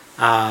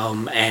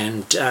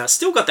and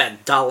still got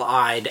that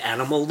dull-eyed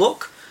animal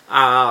look,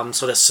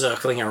 sort of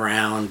circling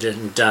around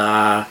and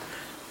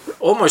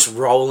almost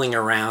rolling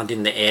around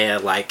in the air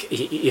like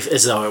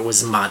as though it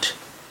was mud.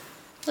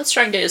 Let's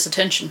try and get his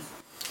attention.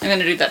 I'm going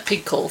to do that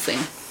pig call thing.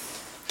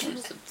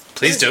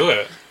 Please do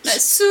it. No,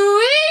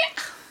 sweet!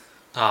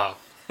 Oh.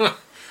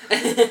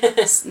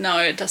 No,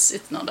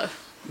 it's not a...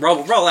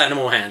 Roll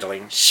animal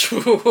handling.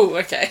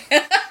 Okay.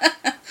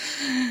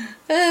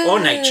 Or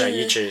nature,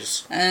 you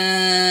choose.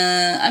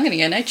 I'm going to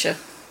go nature.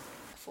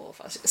 4,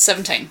 5, 6,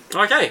 17.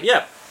 Okay,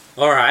 yeah.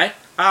 Alright.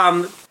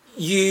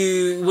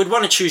 You would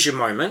want to choose your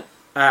moment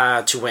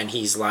to when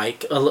he's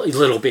like a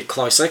little bit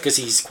closer, because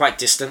he's quite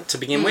distant to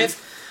begin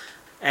with.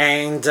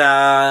 And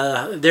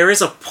there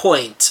is a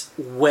point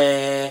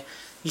where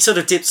he sort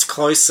of dips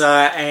closer,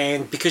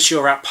 and because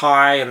you're up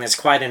high and there's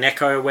quite an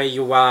echo where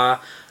you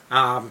are,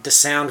 the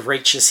sound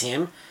reaches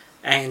him,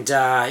 and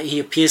he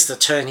appears to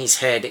turn his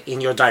head in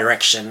your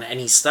direction, and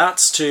he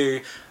starts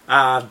to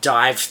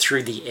dive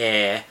through the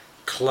air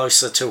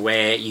closer to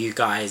where you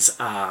guys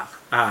are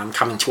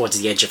coming towards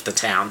the edge of the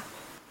town.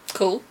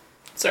 Cool.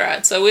 It's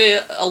alright. So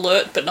we're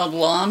alert but not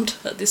alarmed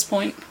at this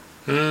point.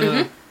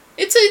 Mm-hmm.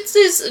 It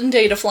is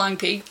indeed a flying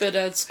pig, but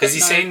it's got Has he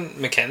seen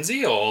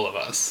Mackenzie or all of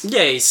us?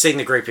 Yeah, he's seen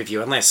the group of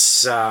you,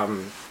 unless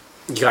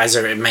you guys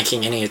are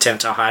making any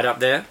attempt to hide up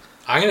there.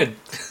 I'm going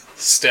to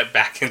step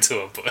back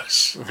into a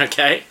bush.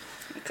 Okay,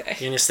 Okay.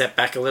 you're going to step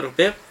back a little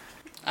bit.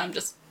 I'm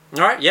just...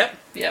 Alright, yep.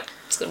 Yep.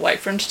 Just going to wait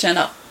for him to turn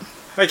up.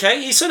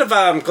 Okay, he's sort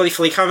of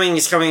gleefully coming,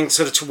 he's coming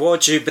sort of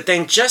towards you, but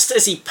then just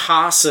as he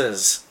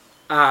passes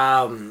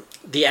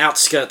the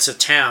outskirts of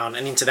town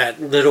and into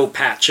that little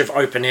patch of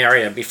open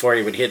area before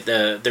he would hit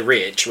the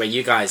ridge where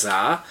you guys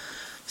are,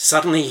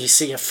 suddenly you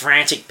see a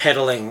frantic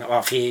pedaling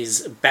of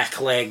his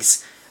back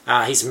legs,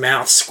 his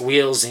mouth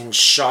squeals in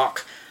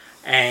shock,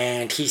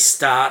 and he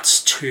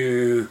starts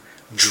to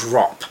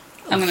drop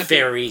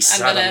very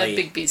suddenly. I'm going to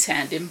Big B's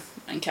hand him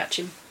and catch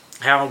him.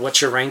 What's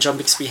your range on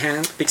Bixby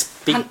hand? It's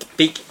just Big to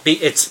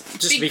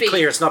be B.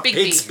 clear, it's not Big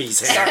B.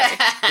 Bigsby's hand. Sorry.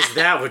 'Cause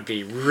that would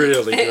be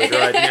really good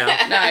right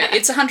now. No,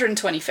 it's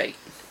 120 feet.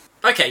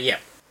 Okay, yeah.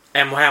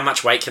 And how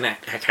much weight can it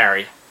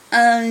carry?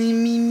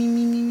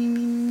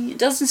 It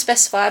doesn't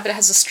specify, but it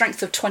has a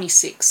strength of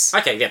 26.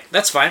 Okay, yeah,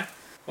 that's fine.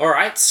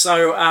 Alright,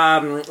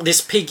 so this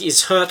pig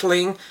is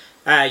hurtling.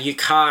 You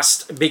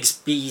cast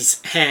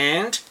Bigsby's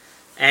hand,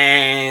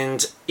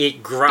 and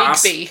it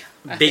grasps... Big B.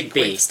 I think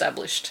we've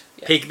established.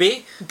 Yeah.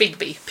 Pigby? Big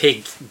B.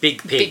 Big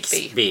Big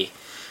Pigsby.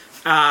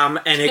 And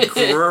it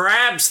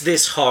grabs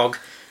this hog,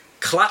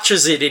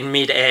 clutches it in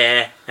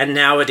midair, and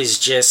now it is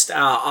just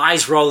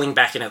eyes rolling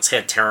back in its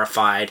head,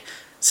 terrified,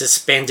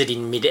 suspended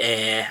in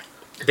midair,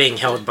 being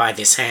held by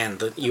this hand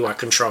that you are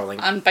controlling.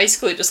 I'm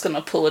basically just going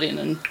to pull it in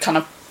and kind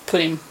of put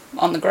him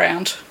on the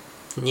ground.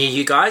 Near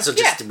you guys, or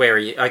just Yeah. where are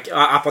you?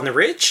 Up on the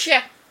ridge?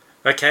 Yeah.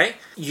 Okay.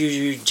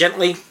 You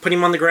gently put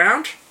him on the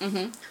ground.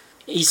 Mm-hmm.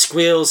 He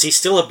squeals. He's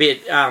still a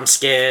bit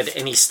scared,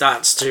 and he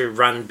starts to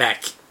run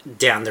back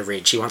down the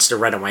ridge. He wants to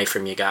run away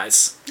from you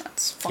guys.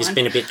 That's fine. He's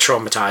been a bit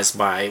traumatized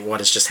by what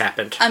has just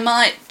happened. I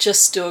might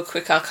just do a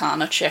quick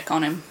Arcana check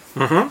on him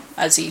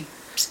as he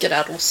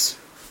skedaddles.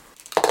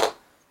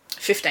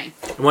 15.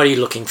 What are you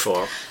looking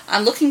for?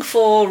 I'm looking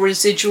for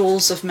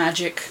residuals of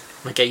magic.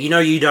 Okay, you know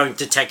you don't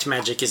detect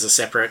magic is a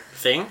separate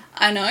thing.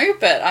 I know,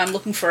 but I'm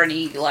looking for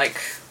any, like,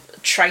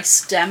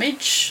 trace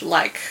damage.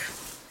 Like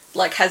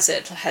has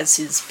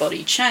his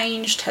body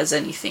changed? Has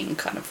anything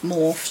kind of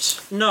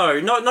morphed? No,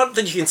 not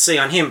that you can see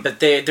on him, but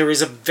there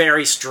is a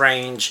very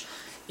strange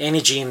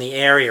energy in the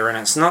area, and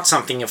it's not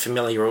something you're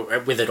familiar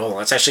with at all.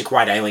 It's actually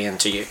quite alien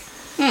to you.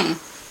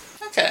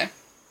 Okay.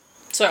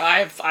 So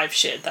I've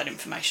shared that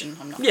information.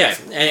 I'm not. Yeah,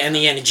 and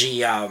the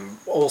energy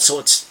all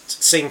sorts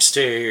seems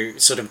to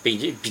sort of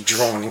be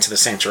drawn into the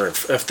centre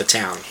of the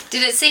town.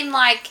 Did it seem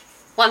like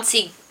once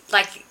he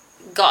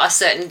got a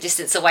certain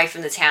distance away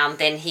from the town,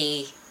 then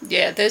he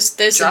Yeah, there's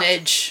Drop. an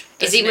edge.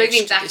 Is There's he an edge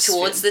moving to back this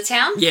towards film. the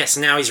town? Yes,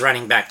 now he's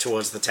running back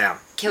towards the town.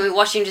 Can we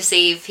watch him to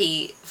see if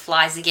he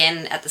flies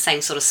again at the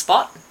same sort of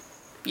spot?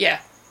 Yeah.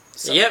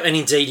 So- Yep, and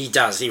indeed he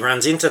does. He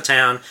runs into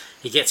town,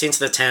 he gets into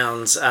the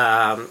town's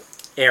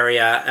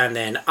area, and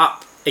then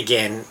up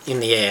again in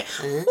the air.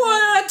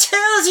 What I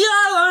tells you,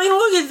 I mean,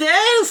 look at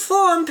that,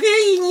 flying pig,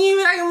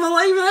 you can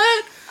believe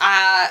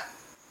that?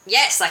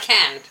 Yes, I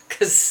can,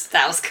 because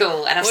that was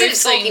cool. And I've seen a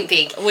talking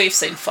pig. We've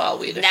seen far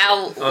weirder.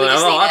 Now, we Oh,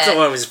 just I need thought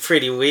to... it was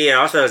pretty weird.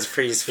 I thought it was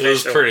pretty special. It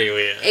was pretty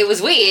weird. It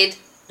was weird. If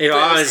but it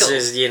I was was cool.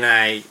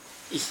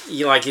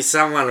 just, if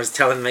someone was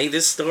telling me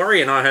this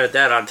story and I heard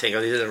that, I'd think,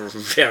 oh, this is a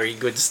very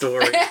good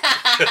story.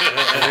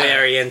 A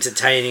very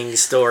entertaining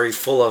story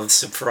full of It was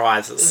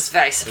surprises.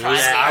 very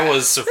surprising. Yeah. I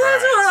was That's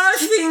surprised. what I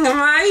think, mate.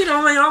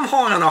 I mean, I'm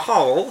high on a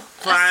hole.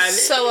 But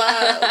So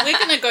we're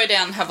going to go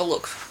down and have a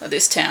look at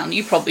this town.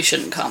 You probably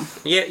shouldn't come.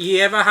 you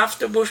ever have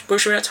to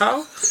bushrat's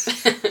hole?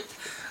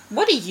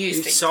 What do you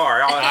think?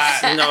 Sorry,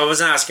 I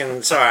was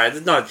asking. Sorry,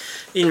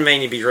 didn't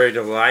mean to be rude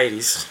to the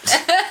ladies.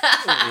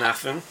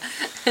 Nothing.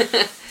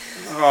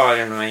 Oh, I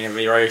didn't mean to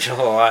be rude to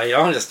the ladies.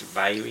 I'm just a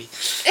baby.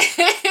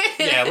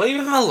 Yeah, leave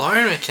him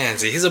alone,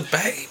 Mackenzie. He's a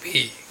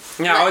baby.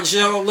 No,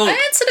 look.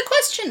 I answered a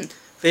question.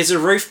 There's a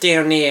roof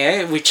down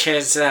there which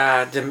has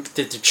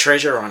the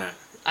treasure on it.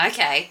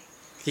 Okay.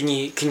 Can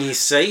you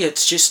see?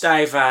 It's just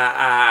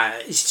over.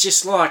 It's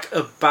just like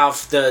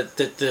above the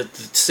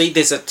see.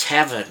 There's a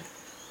tavern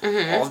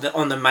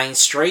on the main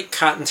street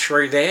cutting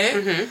through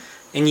there,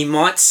 and you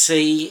might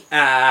see.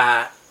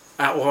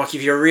 Like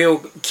if you're real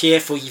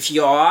careful, if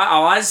your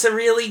eyes are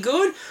really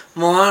good,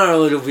 mine are a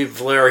little bit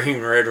blurry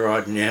and red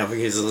right now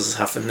because I was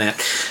huffing that.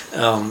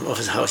 I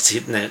was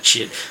hitting that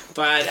shit.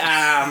 But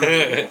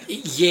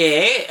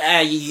yeah,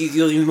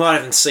 you might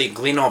even see a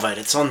glint of it.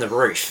 It's on the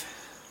roof.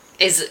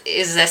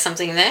 Is there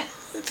something there?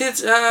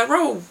 It's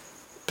roll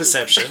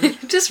perception.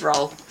 Just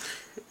roll.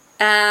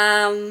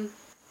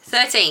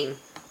 13.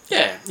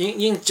 Yeah,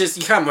 you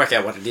can't work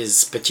out what it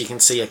is, but you can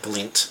see a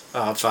glint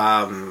of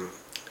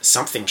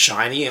something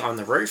shiny on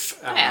the roof.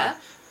 Yeah.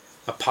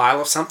 A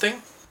pile of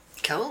something.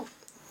 Cool.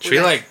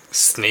 Should we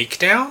sneak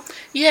down?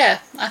 Yeah,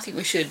 I think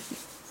we should.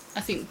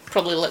 I think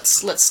probably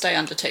let's stay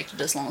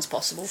undetected as long as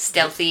possible.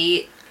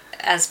 Stealthy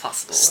as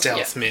possible.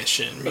 Stealth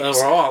mission. All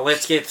right,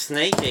 let's get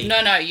sneaky.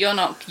 No, you're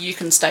not. You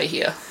can stay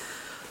here.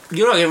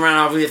 You're not gonna run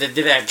over with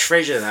that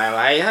treasure, though,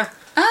 are you?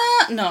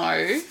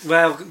 No.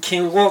 Well,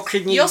 what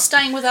can you? You're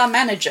staying with our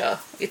manager.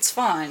 It's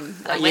fine.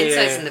 Like,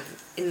 Lenzo's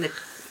in the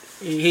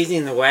He's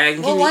in the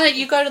wagon. well, why don't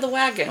you go to the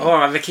wagon? All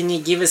right, but can you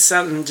give us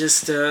something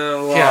just like?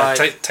 Yeah,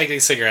 take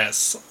these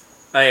cigarettes.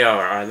 Hey, all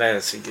right,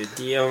 that's a good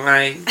deal,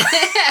 mate.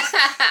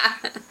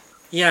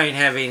 You don't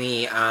have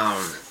any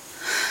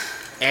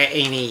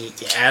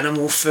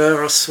animal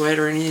fur or sweat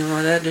or anything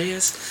like that, do you?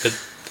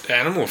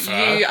 Animal fur.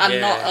 You are Yeah.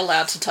 not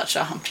allowed to touch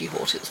our Humpty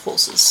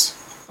horses.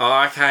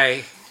 Oh,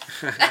 okay.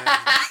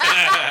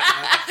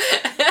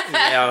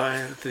 Yeah,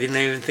 I didn't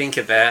even think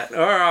of that.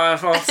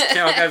 Alright,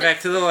 I'll go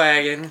back to the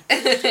wagon.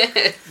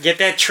 Get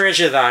that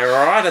treasure though,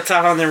 alright? It's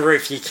up on the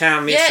roof, you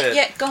can't miss it.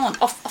 Yeah, go on.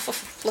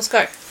 Off. Let's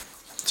go.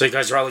 So you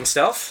guys rolling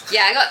stealth?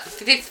 Yeah, I got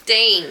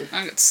 15.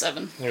 I got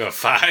 7. I got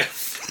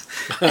 5.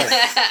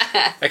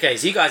 Okay,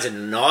 so you guys are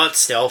not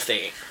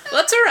stealthy.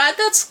 That's alright.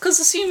 That's because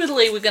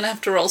assumedly we're going to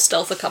have to roll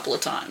stealth a couple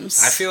of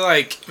times. I feel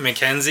like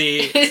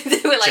Mackenzie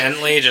They were like,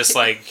 gently just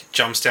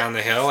jumps down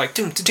the hill like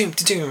doom doom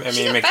doom. I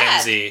She mean got bad.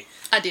 Mackenzie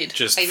I did.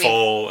 just I mean-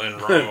 fall and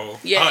roll.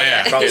 Yeah. Oh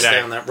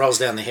yeah. Rolls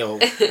down the hill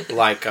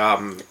like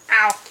Ow.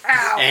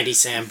 Andy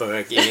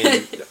Samberg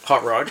in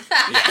Hot Rod.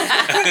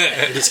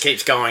 It just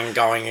keeps going and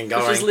going and Which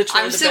is going.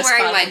 literally I'm the still best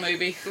wearing part of the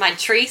movie. my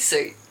tree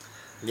suit.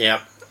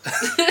 Yep.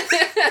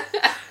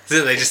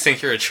 So they just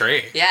think you're a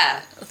tree.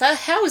 Yeah.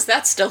 How is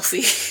that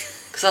stealthy?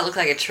 Because I look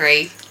like a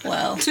tree.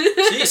 Well, So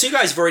you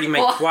guys have already made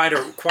What? quite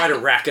a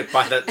racket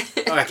by the.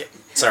 Okay,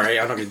 sorry,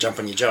 I'm not going to jump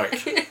on your joke.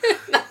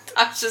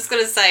 I was just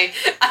going to say,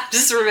 I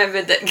just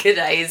remembered that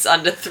G'day is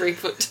under 3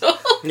 foot tall.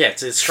 Yeah,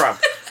 it's a shrub.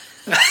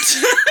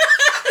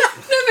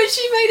 No, but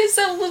she made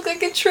herself look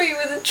like a tree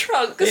with a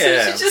trunk. So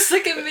Yeah. she's just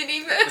like a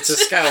mini version. It's a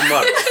scale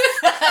model.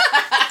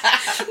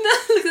 No,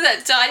 look at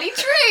that tiny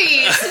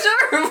tree. It's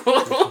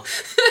adorable.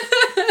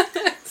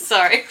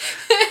 Sorry.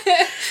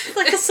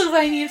 like a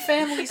Sylvanian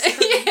family story.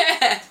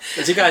 Yeah.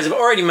 As you guys have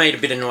already made a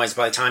bit of noise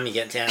by the time you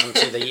get down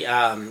to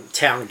the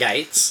town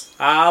gates.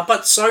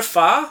 But so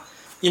far,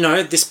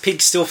 this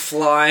pig's still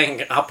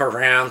flying up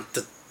around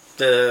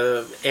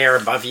the air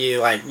above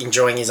you,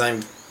 enjoying his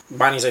own,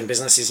 minding his own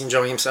business. He's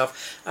enjoying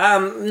himself.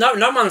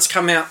 No one's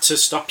come out to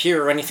stop you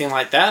or anything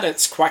like that.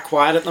 It's quite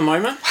quiet at the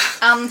moment.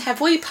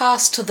 Have we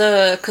passed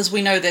the? Because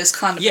we know there's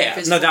kind of a Yeah,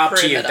 visible no, up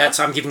to you.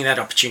 perimeter. I'm giving you that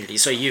opportunity.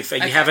 So you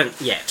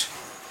haven't yet.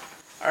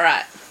 All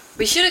right.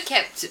 We should have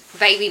kept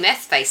baby meth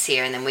face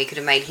here and then we could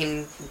have made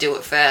him do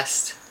it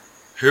first.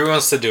 Who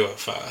wants to do it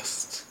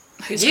first?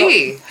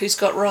 Who's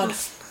got Rod?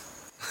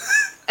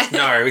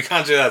 No, we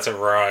can't do that to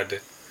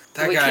Rod.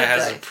 That We guy could,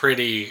 has though. a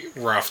pretty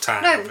rough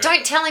time. No, of it.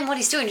 don't tell him what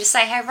he's doing. Just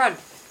say, hey, Rod,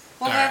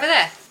 walk Alright. over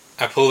there.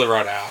 I pull the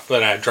rod out,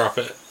 but I drop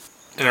it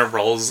and it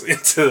rolls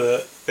into the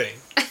thing.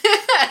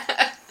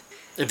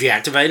 Have you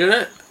activated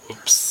it?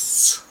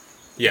 Oops.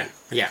 Yeah.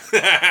 Yeah.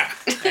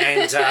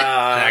 And And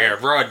I go,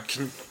 Rod,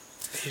 can you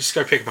just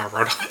go pick my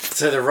rod up?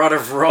 so the Rod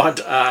of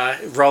Rod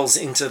rolls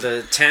into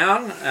the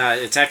town.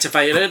 It's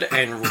activated,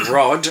 and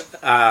Rod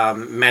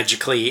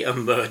magically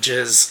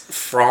emerges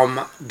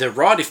from the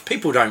rod. If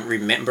people don't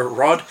remember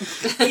Rod,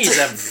 he's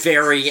a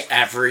very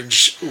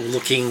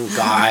average-looking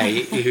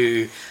guy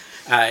who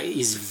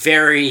is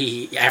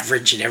very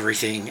average in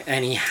everything,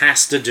 and he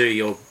has to do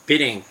your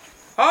bidding.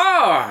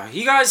 Oh,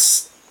 you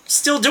guys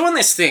still doing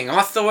this thing?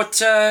 I thought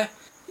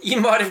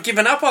you might have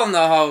given up on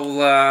the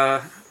whole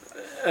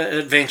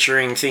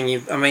adventuring thing.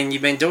 You've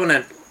been doing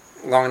it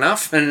long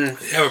enough, and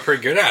Yeah, we're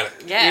pretty good at it.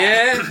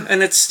 yeah,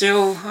 and it's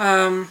still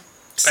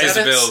Pays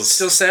the bills.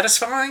 still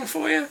satisfying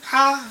for you.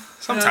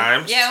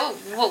 Sometimes. Yeah,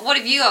 what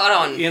have you got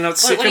on? You're not what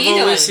sick are of you all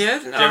doing? this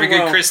yet? Do you have a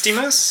good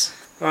Christmas?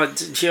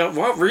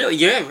 What really?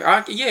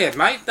 Yeah, yeah,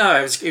 mate.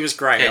 No, it was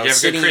great. Yeah, I do you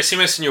was have a good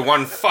Christmas in your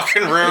one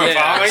fucking room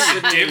apartment,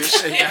 you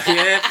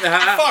dipshit?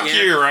 Fuck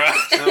yeah. you, Rod.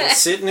 I was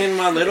sitting in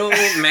my little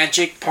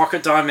magic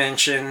pocket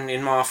dimension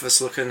in my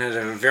office looking at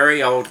a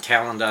very old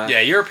calendar. Yeah,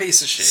 you're a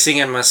piece of shit.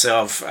 Singing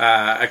myself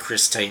a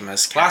Chris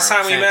Timas carol. Last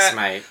time we Thanks, met,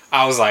 mate.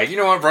 I was like, you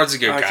know what, Rod's a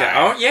good Okay. guy.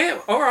 Oh, yeah.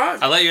 All right.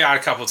 I let you out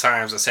a couple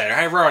times. I said,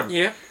 hey, Rod,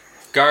 Yeah.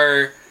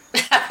 go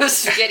Have a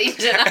spaghetti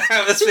dinner.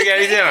 have a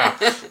spaghetti dinner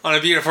on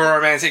a beautiful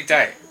romantic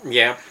date.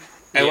 Yeah.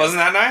 It Yeah. wasn't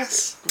that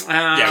nice? Uh,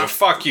 Yeah, well,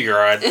 fuck you,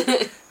 Rod.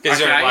 Because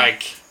you're, Okay.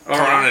 like, All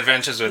going on right.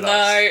 adventures with us.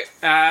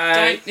 No,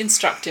 don't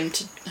instruct him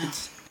to.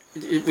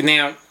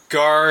 Now,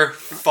 Go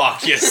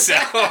fuck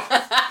yourself. all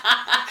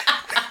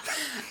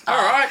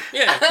right.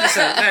 Yeah.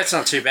 That's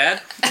not too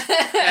bad.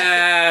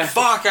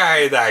 Fuck,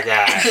 I hate that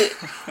guy.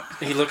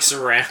 He looks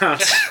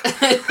around.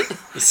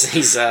 He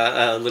sees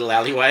a little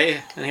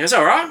alleyway, and he goes,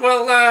 "All right.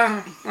 Well,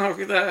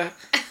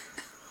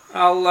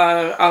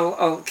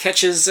 I'll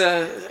catch his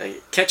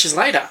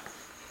later."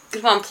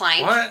 Good one,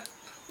 plane. What?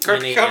 Go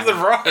And he, pick up the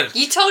rod.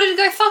 You told him to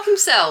go fuck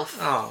himself.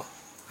 Oh,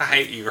 I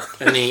hate you, Rod.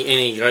 And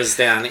he goes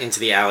down into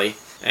the alley,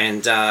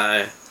 and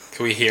Can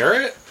we hear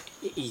it?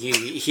 you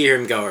hear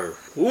him go,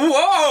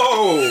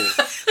 "Whoa!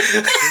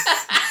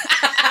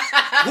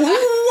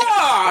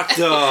 What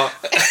the?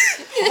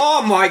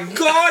 Oh my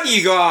God,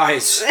 you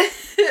guys!"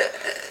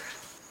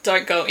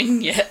 Don't go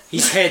in yet.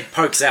 His head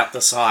pokes out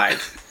the side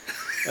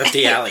of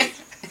the alley.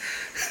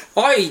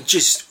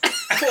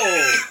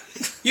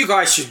 You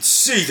guys should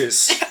see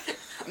this.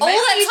 All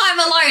that time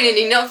alone and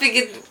he not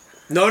figured...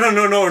 No.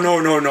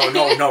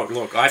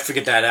 Look, I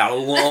figured that out a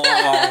long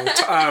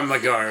time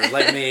ago.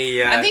 Let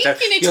me. I think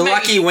you need to You're maybe-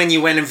 lucky when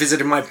you went and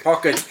visited my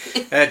pocket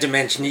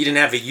dimension. You didn't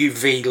have a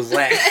UV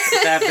lamp.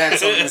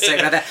 That's all I'm gonna say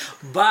about that.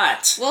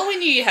 But Well, we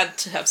knew you had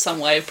to have some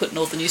way of putting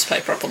all the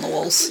newspaper up on the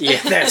walls.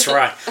 yeah, that's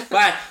right.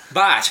 But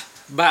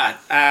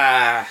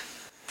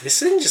this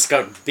thing just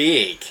got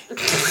big,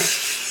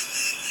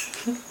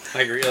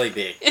 like really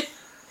big.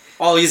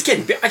 Oh, he's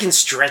getting big. I can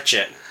stretch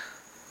it.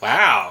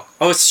 Wow.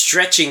 Oh, it's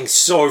stretching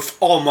so.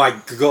 Oh my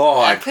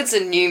God. That puts a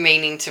new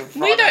meaning to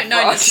We don't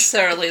know Rod.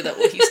 necessarily that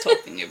what he's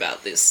talking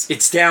about this.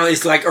 It's down.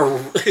 It's like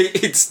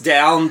it's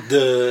down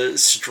the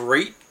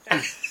street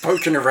and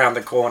poking around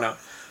the corner.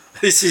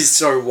 This is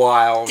so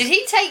wild. Did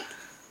he take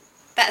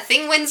that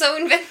thing Wenzo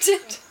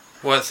invented?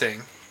 What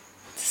thing?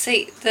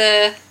 See,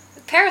 the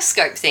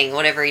periscope thing,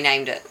 whatever he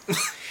named it.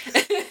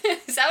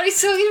 Is that what he's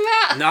talking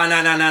about?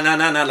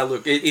 No.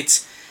 Look,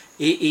 it's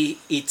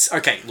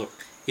okay. Look,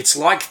 it's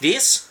like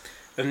this,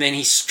 and then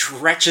he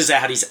stretches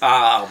out his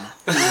arm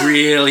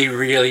really,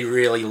 really,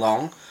 really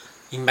long.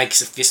 He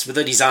makes a fist with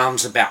it. His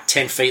arm's about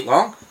 10 feet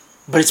long,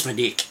 but it's my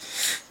dick.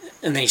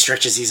 And then he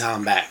stretches his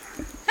arm back.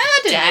 I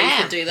didn't know you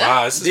Damn. could do that.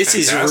 Wow, This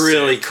is fantastic.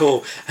 really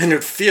cool, and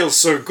it feels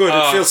so good.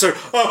 It feels so.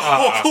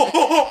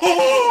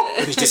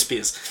 And he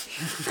disappears.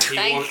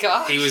 Thank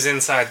God. He was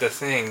inside the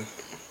thing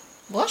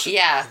What?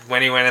 Yeah.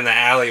 when he went in the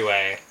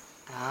alleyway.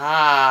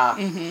 Ah.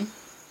 Mm-hmm.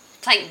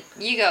 Tank,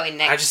 you go in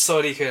next. I just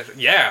thought he could.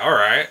 Yeah, all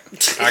right.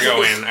 I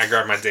go in, I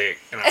grab my dick,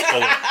 and I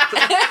pull it.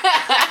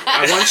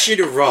 I want you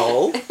to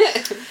roll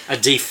a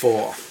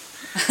d4.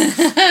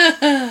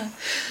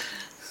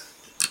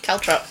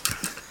 Caltrop.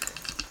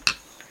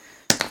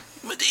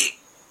 My dick.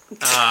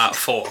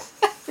 4.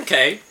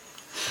 Okay.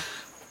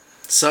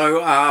 So,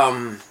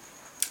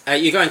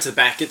 you go into the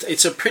back.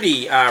 It's a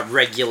pretty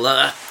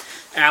regular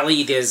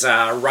alley. There's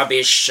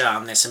rubbish.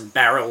 There's some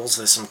barrels.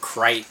 There's some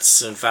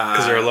crates of Is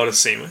there a lot of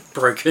semen?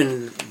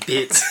 broken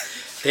bits.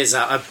 There's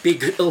a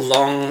big,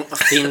 long,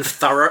 thin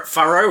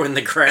furrow in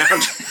the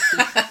ground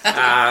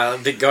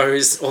that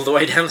goes all the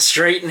way down the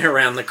street and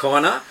around the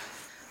corner.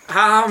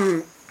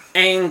 And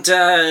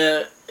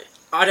I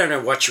don't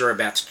know what you're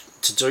about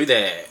to do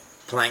there,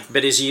 Plank,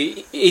 but as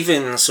you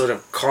even sort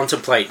of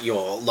contemplate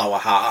your lower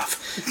half,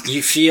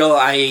 you feel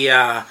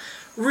a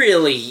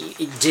really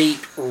deep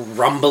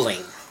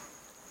rumbling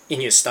in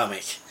your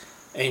stomach.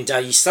 And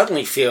you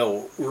suddenly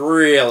feel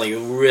really,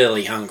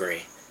 really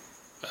hungry.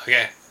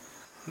 Okay.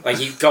 Like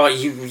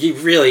you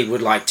really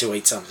would like to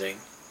eat something.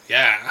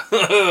 Yeah.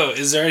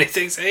 Is there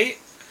anything to eat?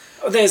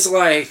 There's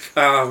like,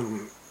 like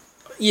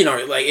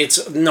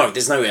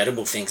there's no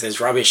edible things. There's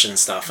rubbish and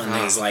stuff, and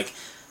there's like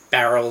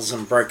barrels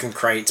and broken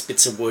crates,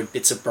 bits of wood,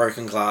 bits of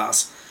broken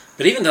glass.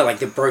 But even though like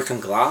the broken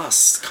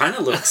glass kind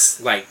of looks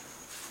like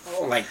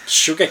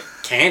sugar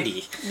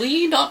candy, Were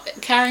you not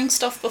carrying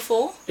stuff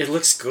before? it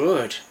looks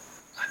good.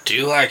 I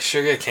do like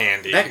sugar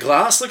candy. That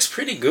glass looks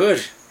pretty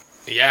good.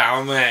 Yeah,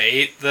 I'm gonna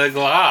eat the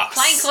glass.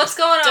 Plank, what's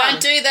going on?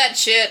 Don't do that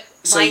shit.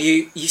 So Like-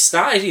 you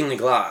start eating the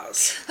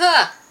glass,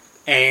 Huh.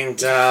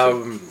 and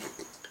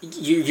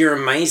you're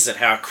amazed at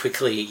how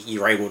quickly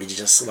you're able to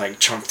just like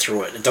chomp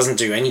through it. It doesn't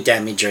do any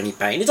damage or any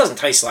pain. It doesn't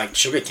taste like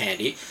sugar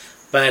candy,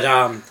 but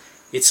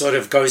it sort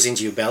of goes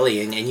into your belly,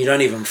 and you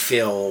don't even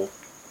feel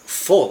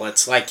full.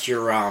 It's like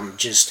you're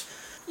just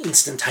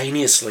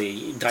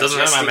instantaneously digesting Doesn't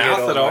hurt my mouth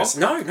it at all? almost.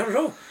 No, not at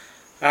all.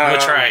 I'm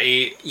gonna try to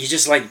eat. You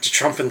just like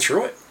chomping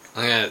through it.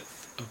 I'm gonna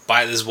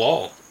bite this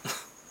wall.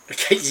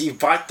 Okay, you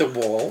bite the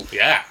wall,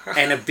 Yeah.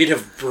 and a bit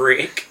of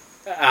brick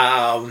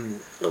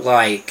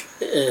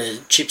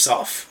chips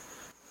off,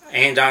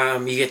 and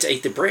you get to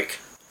eat the brick.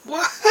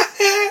 What?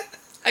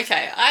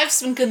 Okay, I have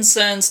some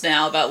concerns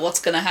now about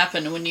what's going to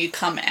happen when you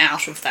come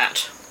out of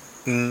that.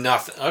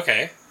 Nothing.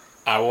 Okay.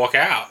 I walk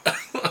out.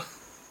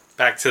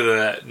 Back to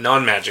the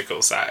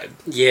non-magical side.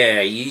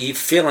 Yeah, you're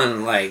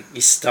feeling like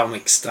your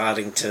stomach's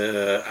starting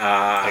to.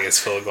 I guess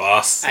full of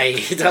glass.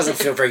 It doesn't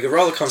feel very good.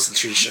 Roll a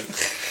constitution.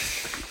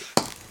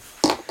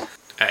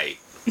 8.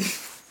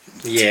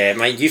 Yeah,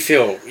 mate, you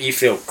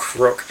feel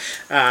crook.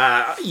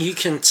 You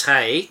can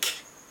take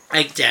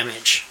 8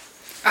 damage.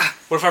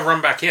 What if I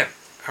run back in?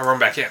 I run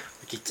back in.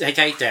 You take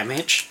 8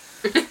 damage.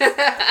 What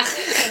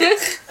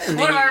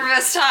about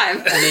reverse time?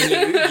 And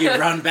then you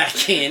run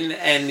back in,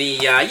 and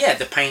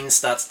the pain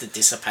starts to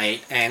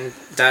dissipate, and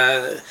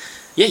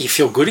you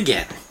feel good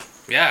again.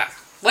 Yeah.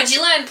 What'd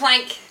you learn,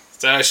 Plank?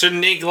 So I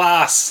shouldn't eat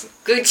glass.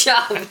 Good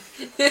job.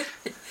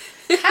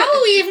 How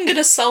are we even going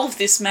to solve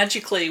this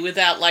magically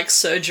without, like,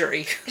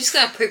 surgery? I'm just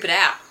gonna poop it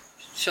out.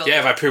 Sure.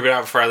 Yeah, if I poop it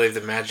out before I leave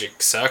the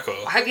magic circle.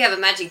 I hope you have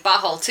a magic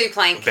butthole too,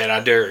 Plank. Bet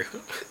I do.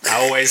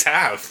 I always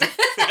have.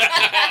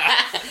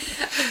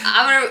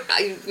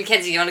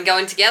 Mackenzie, you want to go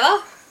in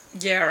together?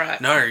 Yeah,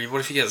 right. No,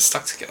 what if you get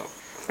stuck together?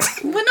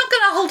 We're not going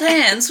to hold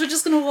hands. We're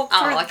just going to walk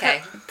through Oh,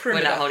 okay. the We're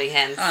perimeter. not holding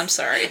hands. I'm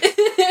sorry.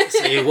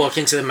 So you walk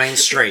into the main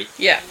street.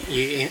 Yeah.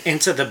 You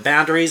enter the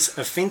boundaries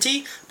of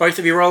Finty. Both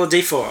of you roll a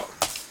d4.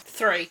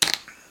 3.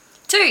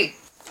 2.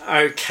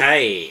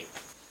 Okay.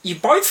 You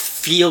both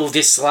feel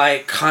this,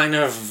 like, kind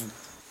of...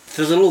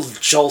 the little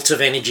jolt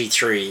of energy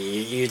through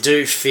you. You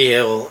do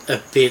feel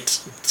a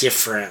bit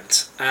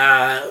different.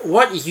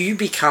 What you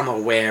become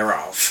aware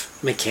of,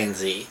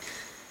 Mackenzie,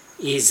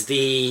 is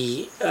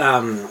the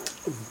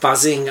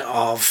buzzing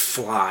of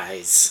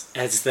flies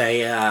as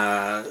they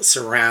are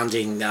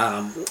surrounding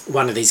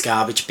one of these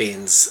garbage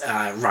bins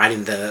right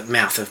in the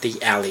mouth of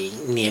the alley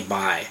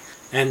nearby.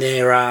 And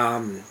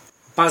they're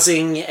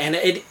buzzing,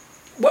 and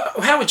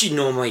how would you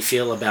normally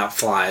feel about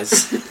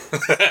flies?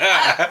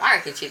 I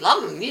reckon she'd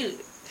love them. You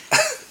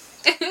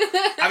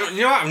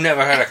know what? I've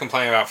never heard a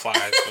complaint about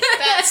flies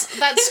before.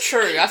 That's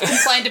true. I've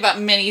complained about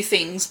many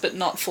things, but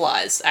not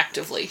flies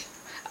actively.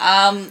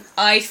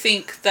 I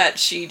think that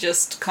she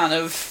just kind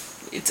of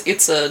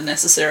it's a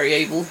necessary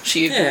evil.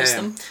 She ignores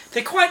them.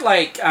 They're quite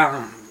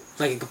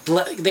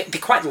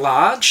they're quite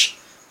large.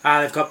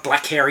 They've got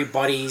black hairy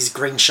bodies,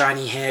 green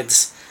shiny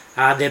heads.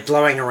 They're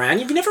blowing around.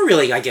 You've never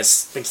really, I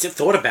guess,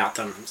 thought about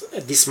them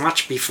this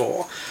much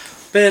before,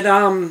 but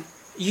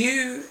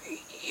you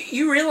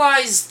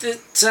realise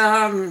that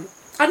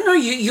I don't know.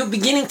 You're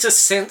beginning to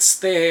sense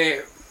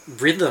their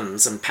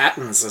rhythms and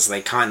patterns as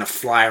they kind of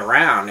fly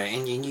around,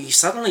 and you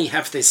suddenly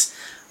have this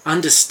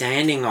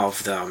understanding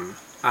of them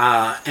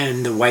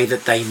and the way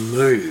that they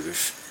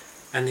move,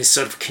 and this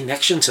sort of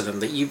connection to them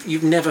that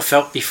you've never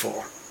felt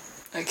before.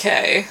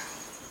 Okay.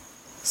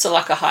 So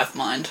like a hive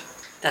mind.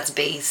 That's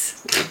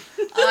bees.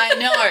 I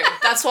know.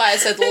 That's why I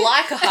said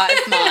like a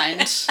hive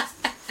mind.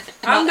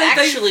 Not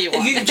actually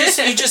one. You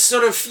just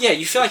sort of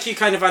you feel like you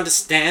kind of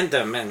understand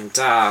them, and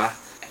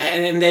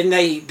then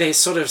they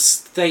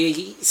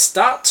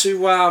start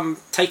to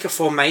take a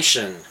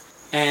formation,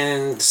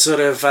 and sort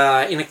of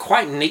in a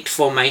quite neat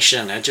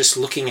formation are just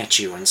looking at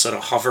you and sort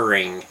of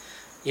hovering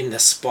in the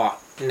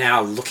spot,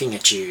 now looking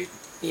at you,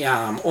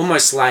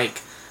 almost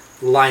like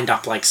lined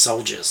up like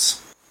soldiers.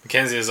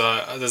 Mackenzie, there's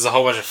a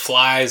whole bunch of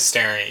flies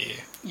staring at you.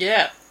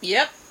 Yeah.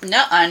 Yep.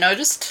 No, I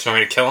noticed. Do you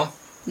want me to kill them?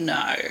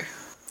 No.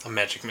 A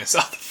magic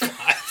missile the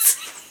flies.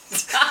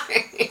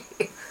 Sorry.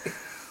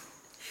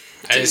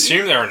 I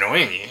assume they're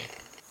annoying you.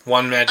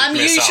 One magic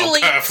missile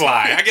per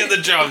fly. I get the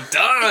job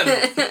done.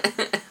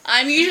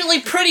 I'm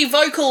usually pretty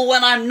vocal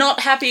when I'm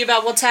not happy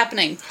about what's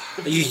happening.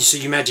 So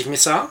you magic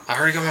missile? I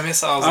already got my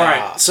missiles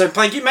Alright, out. so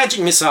Plague, you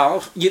magic missile,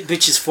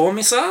 which is 4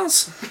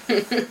 missiles.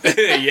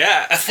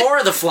 Yeah. 4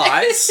 of the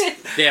flies,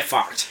 they're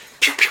fucked.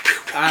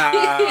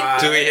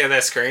 Do we hear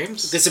their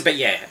screams? There's a bit,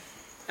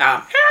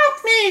 help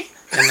me!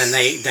 And then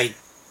they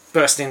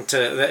burst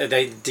into,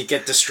 they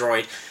get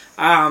destroyed.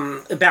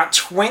 About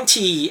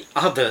 20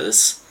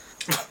 others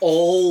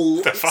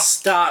all The fuck?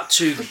 start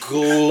to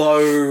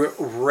glow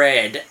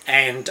red,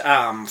 and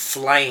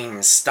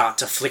flames start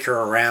to flicker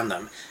around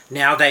them.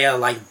 Now they are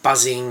like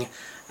buzzing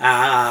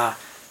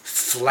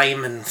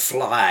flaming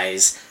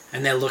flies,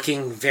 and they're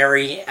looking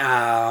very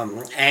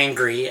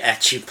angry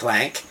at you,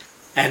 Plank.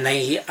 And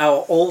they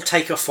all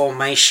take a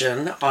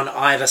formation on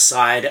either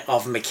side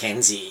of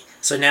Mackenzie.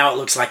 So now it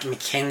looks like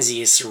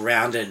Mackenzie is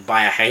surrounded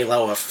by a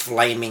halo of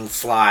flaming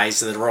flies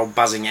that are all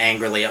buzzing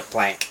angrily at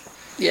Plank.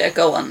 Yeah,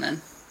 go on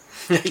then.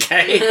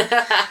 Okay.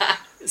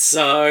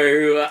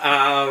 So,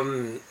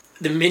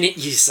 the minute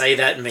you say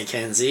that,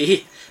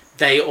 Mackenzie,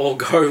 they all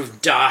go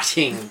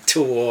darting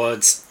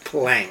towards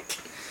Plank.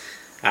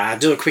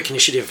 Do a quick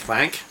initiative,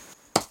 Plank.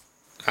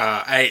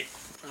 8.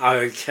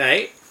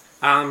 Okay.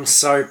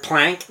 So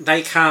Plank,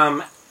 they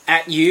come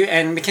at you,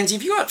 and Mackenzie,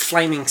 have you got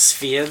flaming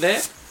sphere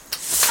there?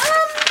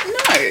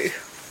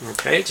 No.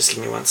 Okay, just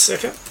give me 1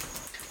 second.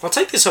 I'll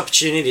take this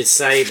opportunity to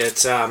say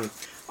that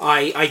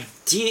I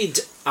did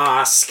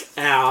ask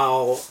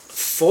our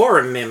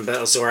forum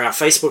members or our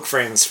Facebook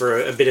friends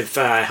for a bit of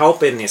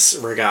help in this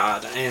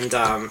regard, and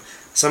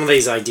some of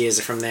these ideas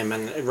are from them,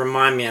 and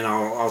remind me, and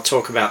I'll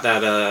talk about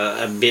that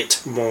a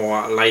bit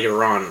more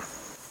later on.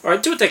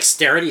 Alright, do a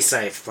dexterity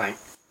save, Plank.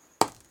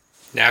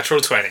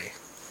 Natural 20.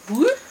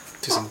 Whoop.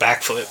 Do some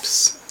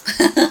backflips.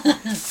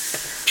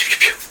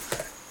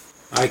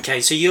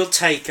 Okay, so you'll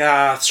take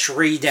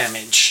 3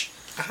 damage.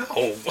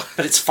 Ow.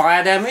 But it's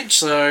fire damage,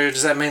 so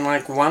does that mean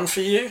like 1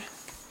 for you?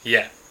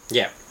 Yeah.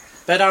 Yeah.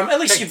 But at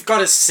least you've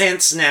got a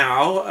sense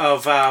now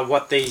of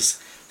what these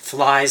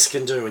flies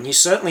can do, and you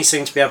certainly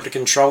seem to be able to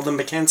control them,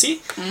 Mackenzie.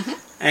 Mm-hmm.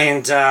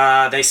 And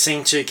they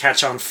seem to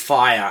catch on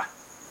fire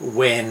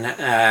when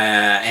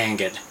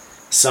angered.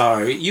 So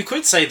you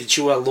could say that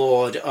you are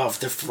lord of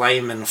the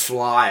flamin'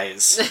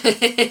 flies.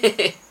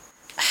 Okay.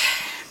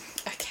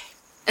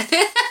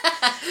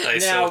 Are they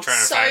still Now, trying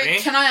to So, fight me?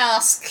 can I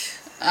ask,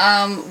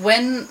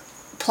 when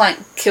Plank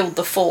killed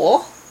the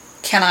 4,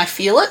 can I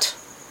feel it?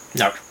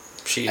 No.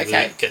 She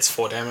Okay. gets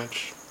 4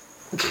 damage.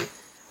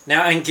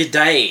 Now, and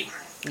G'day,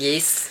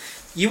 Yes.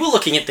 you were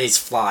looking at these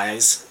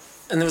flies,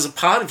 and there was a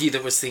part of you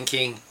that was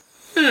thinking,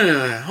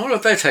 what do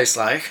they taste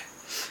like?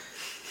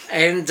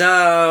 And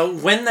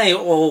when they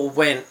all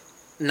went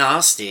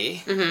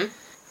nasty,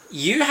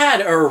 you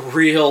had a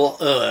real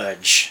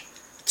urge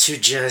to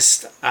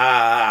just,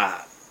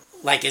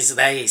 like as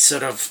they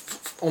sort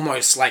of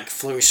almost like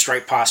flew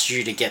straight past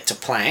you to get to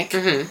Plank,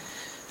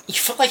 you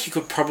felt like you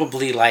could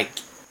probably like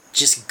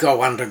just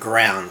go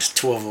underground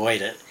to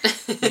avoid it.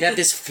 You had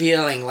this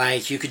feeling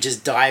like you could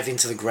just dive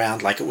into the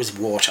ground like it was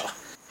water.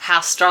 How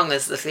strong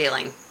is the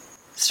feeling?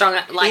 Strong,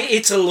 like,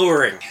 It's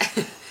alluring.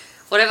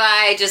 what if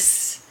I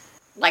just,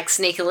 like,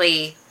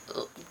 sneakily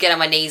get on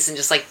my knees and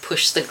just, like,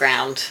 push the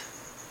ground?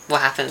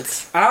 What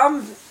happens?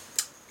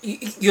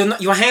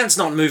 Your hand's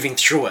not moving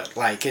through it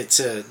like it's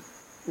a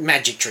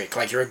magic trick,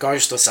 like you're a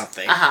ghost or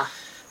something. Uh-huh.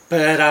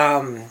 But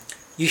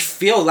you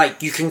feel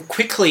like you can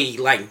quickly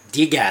like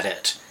dig at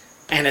it,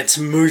 and it's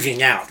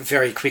moving out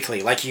very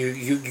quickly. Like you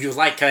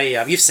like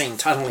a you've seen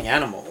tunneling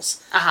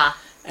animals, Uh-huh.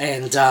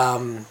 and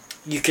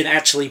you can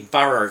actually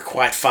burrow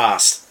quite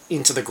fast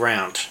into the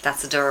ground.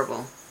 That's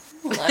adorable.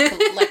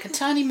 Like a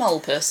tiny mole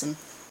person.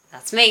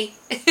 That's me.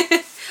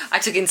 I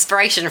took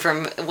inspiration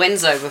from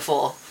Wenzo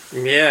before.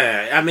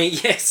 Yeah, I mean,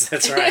 yes,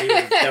 that's right.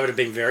 That would have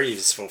been very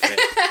useful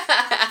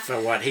for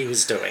what he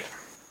was doing.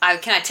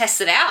 Can I test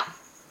it out?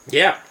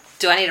 Yeah.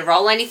 Do I need to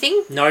roll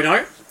anything?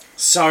 No.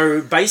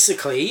 So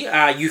basically,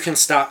 you can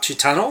start to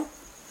tunnel.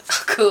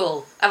 Oh,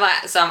 cool.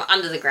 So I'm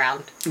under the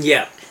ground.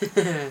 Yeah.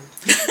 And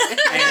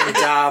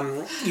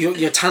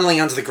you're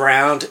tunneling under the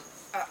ground,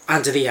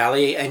 under the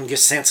alley, and your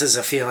senses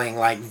are feeling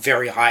like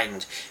very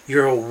heightened.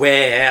 You're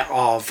aware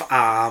of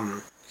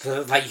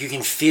like you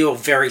can feel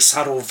very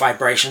subtle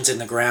vibrations in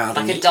the ground.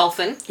 Like and a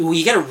dolphin.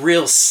 you get a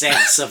real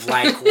sense of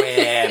like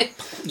where,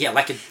 yeah,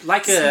 like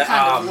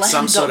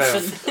some sort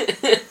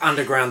of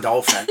underground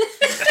dolphin.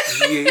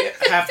 You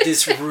have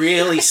this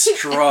really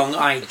strong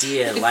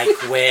idea, like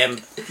where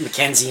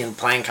Mackenzie and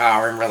Plank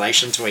are in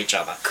relation to each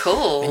other.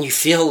 Cool. And you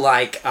feel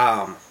like,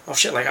 oh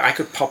shit, like I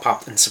could pop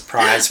up and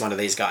surprise one of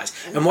these guys.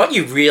 And what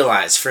you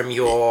realise from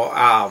your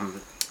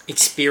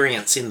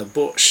experience in the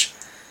bush,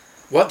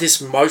 what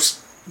this most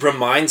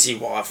reminds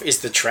you of is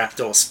the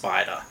trapdoor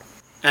spider.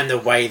 And the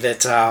way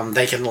that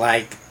they can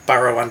like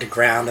burrow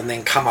underground and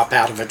then come up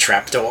out of a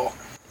trapdoor.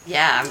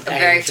 Yeah, I'm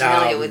very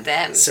familiar with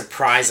them.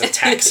 Surprise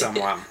attack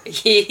someone.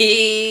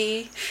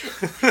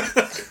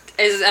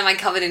 Am I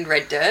covered in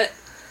red dirt?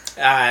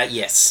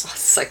 Yes. Oh,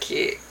 so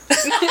cute.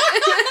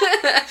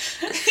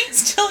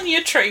 He's telling you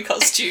a tree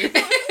costume.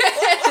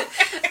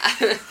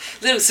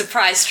 Little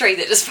surprise tree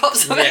that just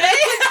pops up Yeah. out of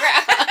the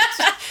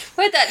ground.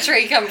 Where'd that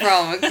tree come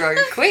from? It grew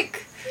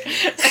quick.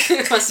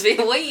 Must be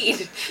a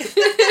weed.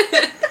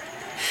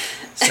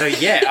 So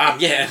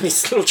yeah,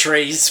 this little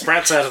tree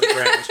sprouts out of the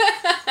ground.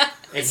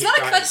 And It's not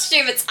a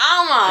costume, it's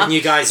armor. And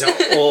you guys are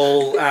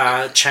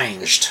all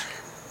changed.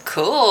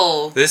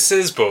 Cool. This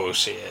is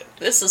bullshit.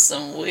 This is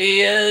some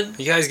weird.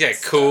 You guys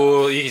get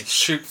cool. You can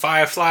shoot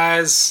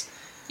fireflies.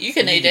 You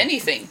can eat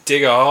anything.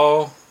 dig a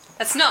hole.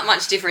 That's not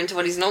much different to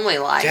what he's normally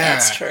like. Yeah.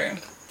 That's true.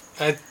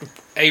 I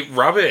ate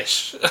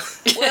rubbish.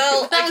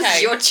 Well, That was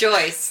okay. your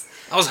choice.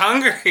 I was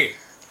hungry.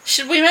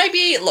 Should we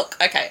maybe look?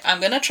 Okay, I'm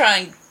gonna try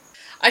and.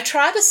 I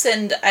try to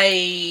send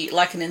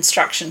an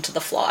instruction to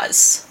the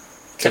flies.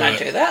 Can I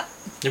Do it. do that?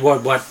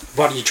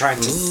 What are you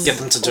trying to get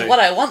them to do? What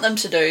I want them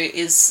to do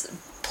is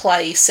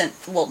play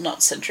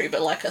not sentry,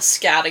 but like a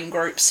scouting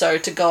group. So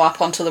to go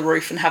up onto the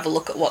roof and have a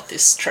look at what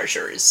this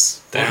treasure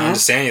is. They don't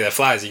understand you. They're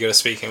flies. You got to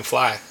speak in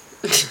fly.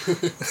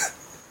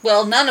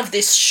 Well, none of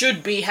this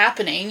should be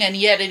happening, and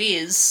yet it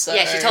is. So.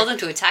 Yeah, she told them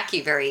to attack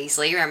you very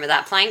easily. Remember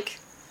that, Plank?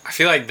 I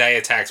feel like they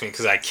attacked me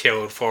because I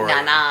killed 4 of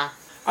them. Nah.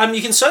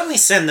 You can certainly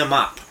send them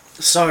up.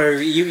 So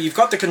you've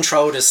got the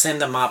control to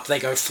send them up. They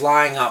go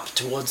flying up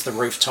towards the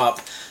rooftop.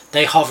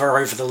 They hover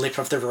over the lip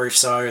of the roof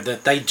so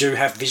that they do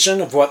have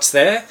vision of what's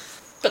there.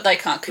 But they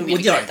can't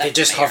communicate. no, that they're to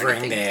just me or hovering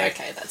anything. there.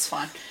 Okay, that's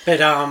fine. But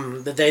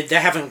they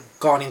haven't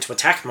gone into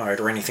attack mode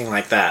or anything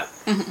like that.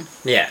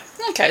 Mm-hmm. Yeah.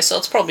 Okay, so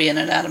it's probably an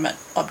inanimate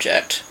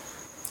object.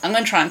 I'm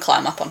going to try and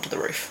climb up onto the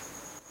roof.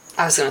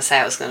 I was going to say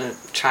I was going to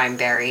try and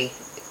bury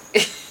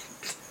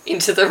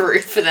into the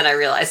roof, but then I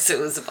realised it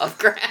was above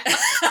ground.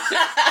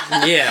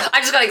 Yeah. I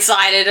just got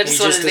excited. I You just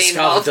just wanted to be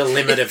discovered involved. the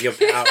limit of your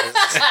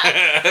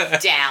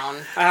powers.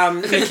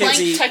 Down.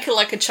 Mackenzie, Take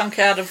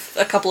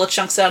a couple of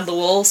chunks out of the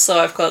wall, so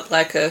I've got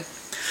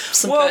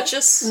some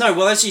purchase. No,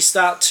 well, as you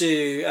start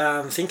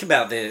to think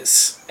about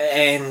this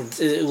and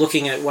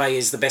looking at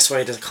the best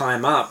way to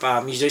climb up,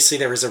 you do see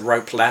there is a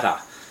rope ladder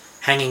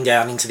hanging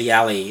down into the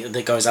alley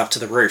that goes up to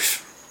the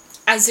roof.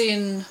 As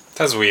in,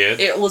 That's weird.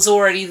 it was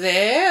already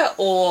there,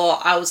 or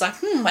I was like,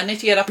 I need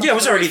to get up. Yeah, it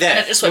was already there.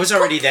 It It was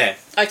already there.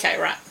 Okay,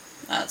 right.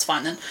 That's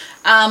fine then.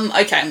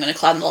 Okay, I'm going to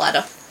climb the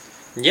ladder.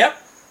 Yep.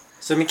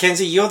 So,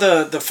 Mackenzie, you're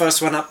the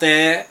first one up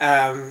there.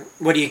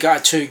 What are you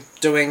got to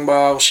doing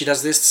while she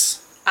does this?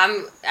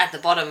 I'm at the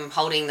bottom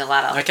holding the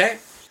ladder. Okay.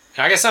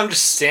 I guess I'm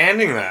just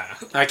standing there.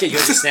 Okay, you're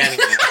just standing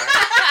there.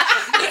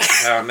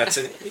 Right?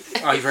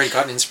 You've already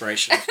got an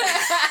inspiration.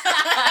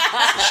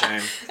 That's a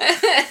shame.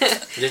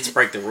 Let's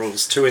break the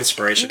rules. 2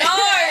 inspiration. No!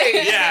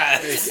 Yeah.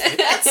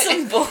 That's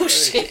some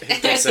bullshit.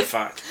 Who gives a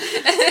fuck?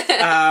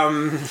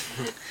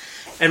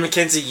 And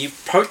Mackenzie, you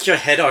poke your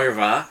head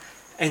over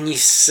and you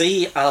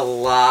see a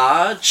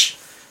large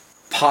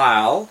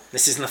pile.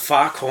 This is in the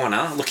far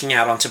corner, looking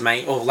out onto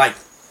Main, or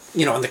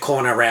in the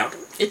corner out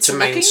to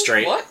Main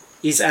Street. What?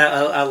 Is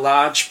a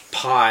large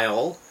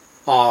pile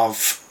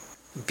of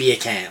beer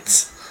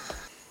cans.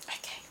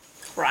 Okay.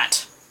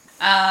 Right.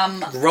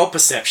 Roll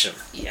perception.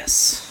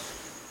 Yes.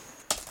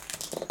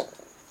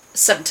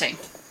 17.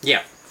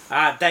 Yeah.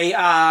 They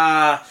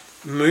are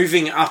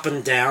moving up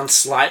and down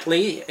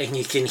slightly, and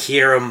you can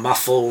hear a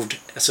muffled,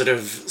 sort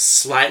of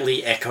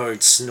slightly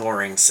echoed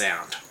snoring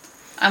sound.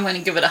 I'm going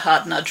to give it a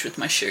hard nudge with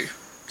my shoe.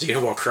 So you're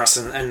going to walk across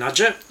and nudge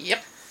it?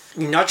 Yep.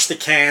 You nudge the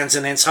cans,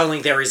 and then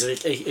suddenly there is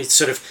a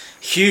sort of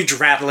huge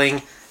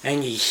rattling,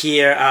 and you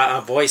hear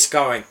a voice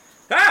going,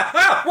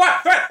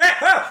 what?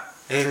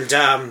 And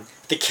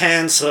the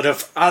cans sort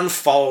of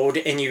unfold,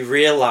 and you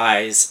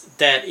realise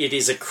that it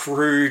is a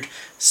crude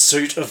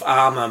suit of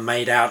armour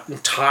made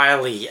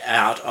entirely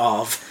out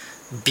of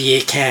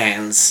beer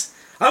cans.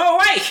 I'm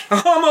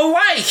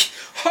awake!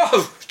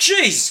 Oh,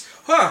 jeez!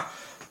 Huh.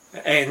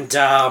 And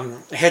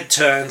head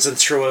turns, and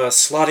through a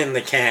slot in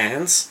the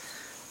cans,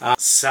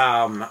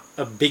 some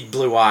big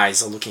blue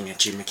eyes are looking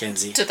at you,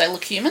 Mackenzie. Do they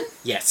look human?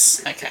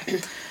 Yes. Okay.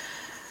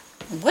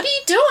 What are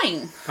you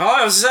doing?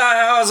 I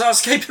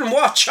was keeping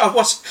watch. I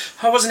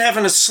wasn't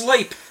having a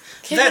sleep.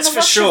 Keeping That's a for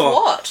watch of sure.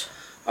 What?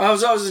 I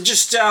was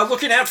just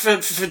looking out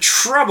for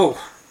trouble.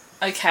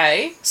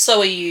 Okay. So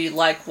are you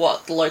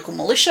what? The local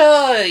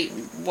militia?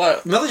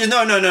 What? No.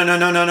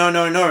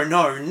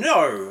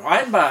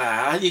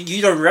 I'm.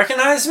 You don't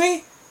recognize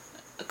me?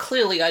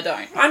 Clearly, I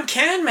don't. I'm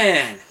Can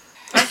Man.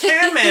 I'm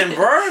Can Man,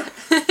 bro.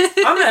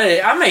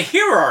 I'm a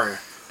hero.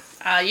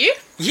 Are you?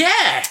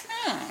 Yeah.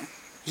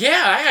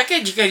 Yeah. I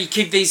gotta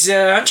keep these.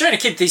 I'm trying to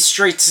keep these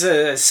streets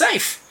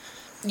safe.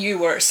 You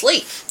were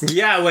asleep.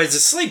 Yeah, I was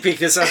asleep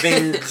because I've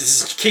been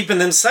just keeping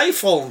them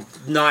safe all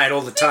night, all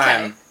the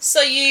time. Okay.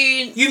 So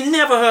you... You've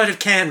never heard of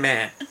Can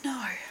Man?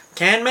 No.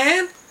 Can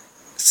Man?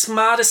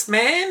 Smartest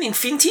man in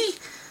Finty?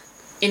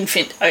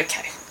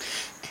 Okay.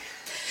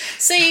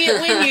 See,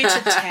 we're new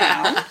to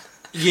town.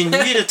 You're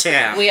new to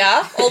town. We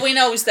are. All we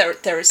know is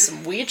that there is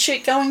some weird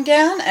shit going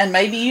down, and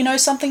maybe you know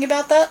something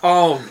about that.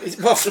 Oh,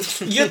 well,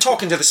 you're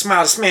talking to the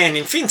smartest man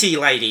in Finty,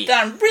 lady. Then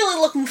I'm really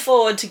looking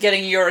forward to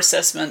getting your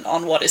assessment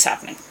on what is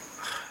happening.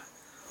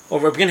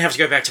 Well, we're going to have to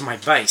go back to my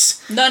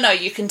base. No,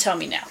 you can tell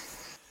me now.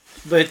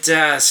 But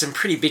some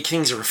pretty big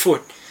things are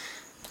afoot.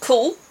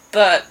 Cool,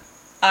 but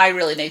I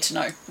really need to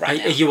know right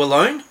now. Are you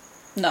alone?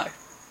 No.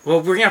 Well,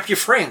 bring up your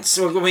friends.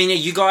 I mean,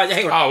 you guys...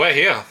 Hang on. Oh, we're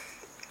here.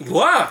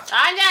 What?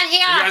 I'm down here.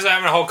 You guys are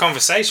having a whole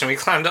conversation. We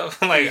climbed up,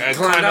 I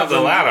climbed up the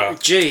ladder.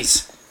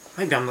 Jeez.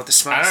 Maybe I'm not the I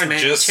smartest don't man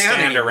just in town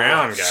stand anymore.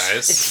 around,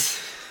 guys.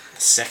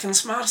 Second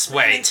smartest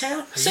man in Wait. town?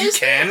 Are you is there-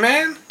 Can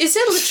Man? Is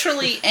there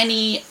literally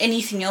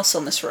anything else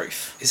on this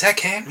roof? Is that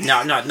Can?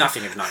 No,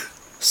 nothing of note.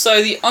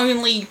 So the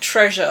only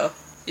treasure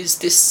is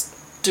this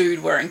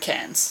dude wearing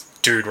cans.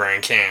 Dude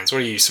wearing cans.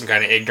 What are you, some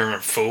kind of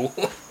ignorant fool?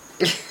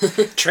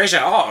 Treasure?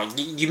 Oh,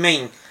 you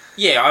mean...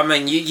 Yeah, I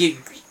mean, you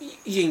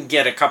can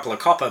get a couple of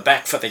copper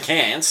back for the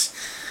cans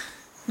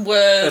at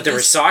the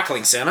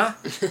recycling centre.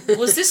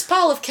 Was this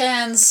pile of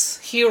cans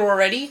here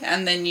already,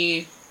 and then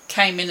you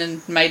came in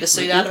and made a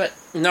suit out of it?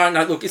 No,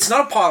 look, it's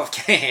not a pile of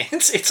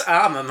cans. It's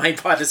armour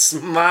made by the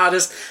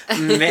smartest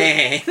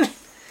man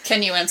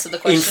Can you answer the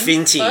in question?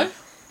 Finty. though?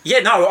 Yeah,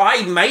 no,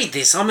 I made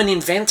this. I'm an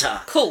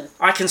inventor. Cool.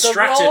 I The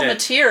constructed raw it.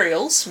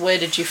 materials, where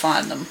did you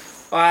find them?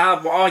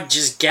 I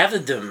just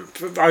gathered them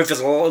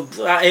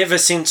ever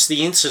since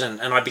the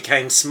incident, and I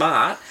became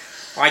smart.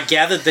 I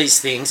gathered these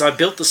things. I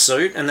built the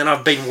suit, and then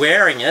I've been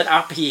wearing it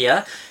up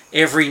here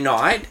every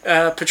night,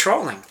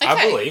 patrolling. I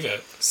Okay. believe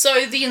it.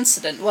 So the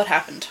incident, what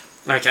happened?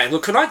 Okay,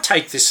 look, could I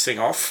take this thing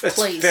off? It's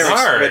Please. very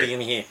No. sweaty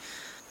in here.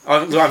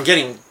 I'm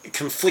getting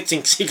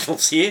conflicting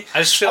signals here. I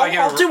just feel like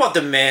I'll do what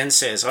the man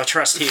says. I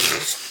trust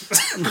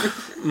him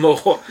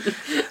more.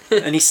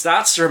 And he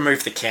starts to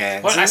remove the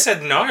cans. What? I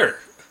said no.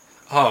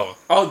 Oh,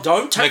 Oh,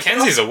 don't take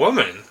Mackenzie's a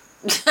woman.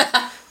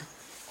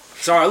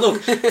 Sorry,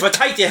 look, if I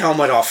take the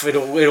helmet off,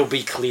 it'll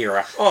be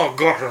clearer. Oh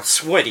god, I'm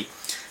sweaty.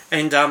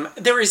 And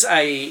there is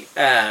a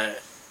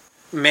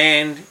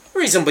man,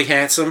 reasonably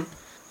handsome.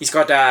 He's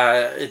got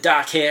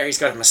dark hair. He's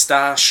got a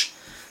moustache.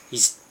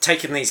 He's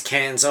taken these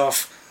cans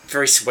off,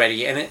 very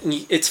sweaty, and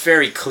it's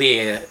very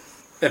clear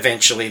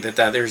eventually that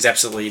there is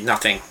absolutely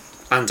nothing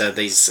under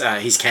these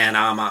his can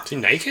armor. Is he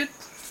naked?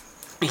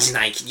 He's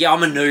naked. Yeah,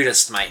 I'm a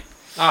nudist, mate.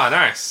 Oh,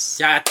 nice.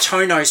 Yeah,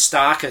 Tono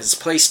Starkers,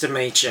 pleased to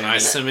meet you.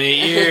 Nice to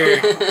meet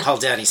you.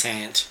 Hold out his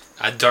hand.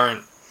 I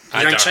don't.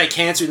 You don't shake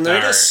hands with No,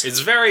 nudists? it's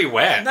very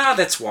wet. No,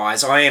 that's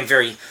wise. I am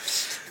very,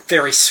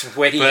 very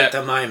sweaty But- at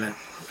the moment.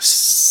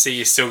 See,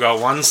 you still got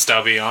one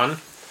stubby on.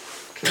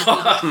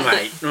 Oh,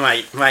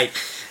 mate.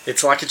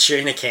 It's like a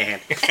tuna can.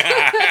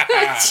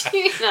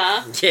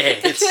 Tuna. Yeah,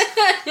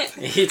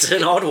 it's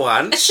an odd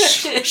one,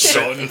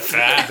 Short and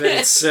fat. but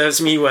it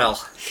serves me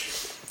well.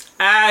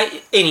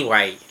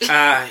 Anyway,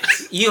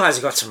 you guys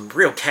have got some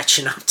real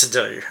catching up to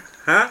do,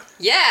 huh?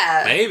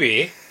 Yeah.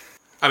 Maybe.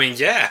 I mean,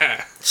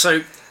 yeah.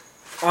 So,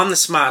 I'm the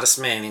smartest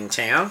man in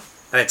town.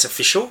 That's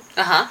official.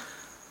 Uh-huh.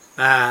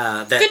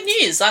 Good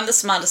news, I'm the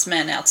smartest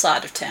man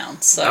outside of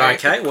town, so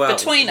Okay, well,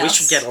 between we us,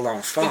 should get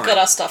along fine. we've got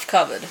our stuff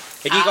covered.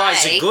 And you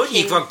guys I are good.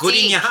 You've can got good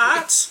in your dig.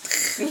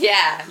 hearts.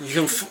 Yeah.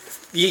 You can.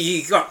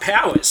 You got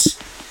powers.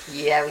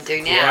 Yeah, we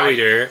do now. Yeah, we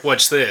do.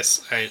 Watch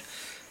this. I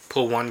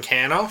pull one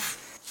can off,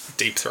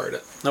 deep throat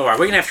it. All right,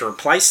 we're gonna have to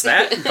replace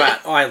that.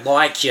 But I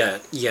like your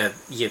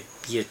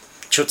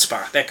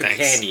chutzpah. That could be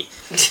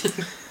Thanks.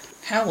 handy.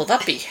 How will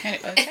that be?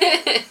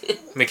 Okay.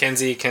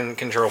 Mackenzie can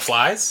control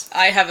flies.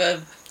 I have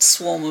a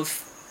swarm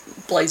of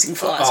blazing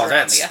flies Oh, around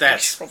that's- me, I think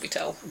that's- you should probably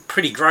tell.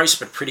 Pretty gross,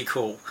 but pretty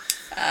cool.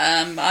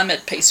 I'm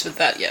at peace with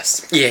that,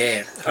 yes.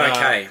 Yeah.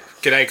 Okay.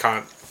 G'day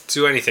can't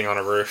do anything on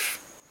a roof.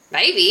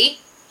 Maybe.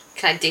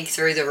 Can I dig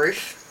through the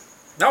roof?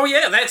 Oh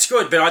yeah, that's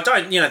good. But I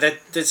don't.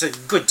 There's a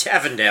good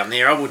tavern down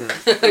there. I wouldn't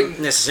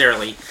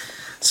necessarily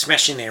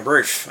smash in their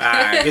roof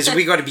because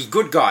we got to be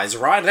good guys,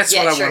 right? That's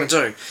Yeah, what I true. want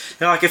to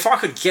do. Like if I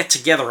could get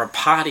together a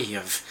party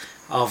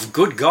of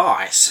good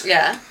guys,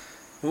 Yeah.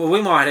 well,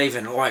 we might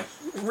even like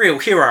real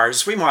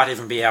heroes. We might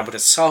even be able to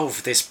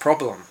solve this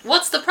problem.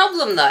 What's the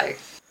problem, though?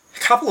 A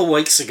couple of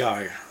weeks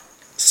ago,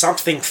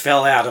 something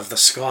fell out of the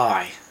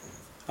sky.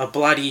 A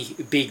bloody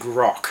big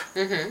rock.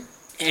 Mm-hmm.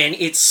 And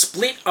it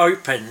split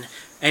open,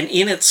 and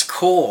in its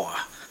core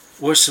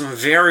were some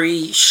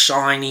very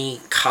shiny,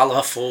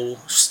 colourful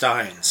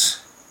stones.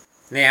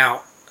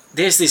 Now,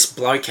 there's this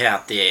bloke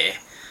out there,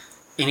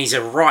 and he's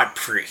a right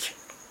prick.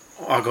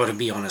 I gotta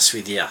be honest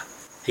with you.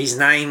 His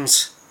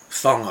name's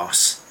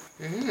Thongos.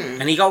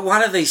 And he got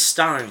one of these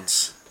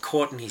stones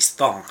caught in his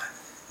thong.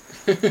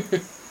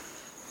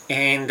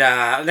 And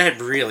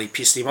that really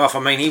pissed him off. I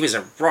mean, he was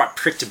a right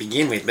prick to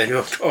begin with, but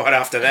oh god,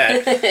 after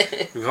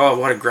that, oh,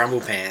 what a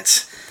grumble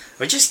pants.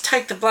 Well, just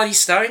take the bloody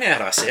stone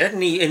out, I said,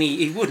 and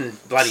he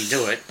wouldn't bloody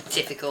do it.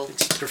 Typical. He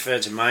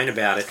preferred to moan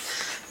about it.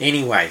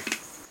 Anyway,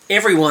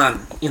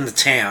 everyone in the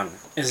town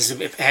has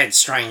had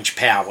strange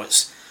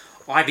powers.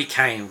 I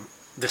became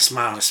the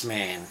smartest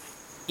man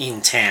in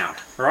town,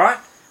 right?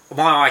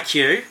 My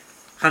IQ,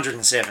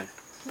 107.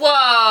 Whoa,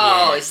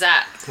 Yeah. is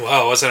that...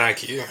 Whoa, what's an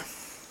IQ?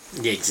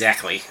 Yeah,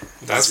 exactly.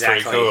 That's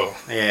pretty cool.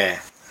 Yeah.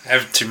 I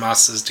have 2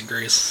 master's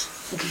degrees.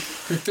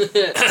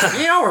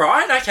 Yeah, all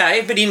right,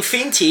 okay. But in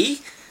Finty,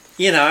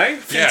 Finty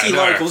no.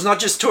 locals, not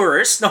just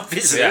tourists, not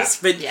visitors,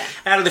 but Yeah.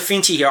 out of the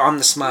Finty here, I'm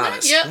the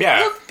smartest. Yep, Yeah.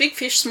 look, big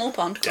fish, small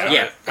pond. Got it.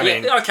 Yeah. I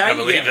mean, okay, I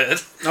believe yeah.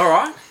 it. All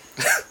right.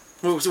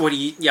 Well, so what do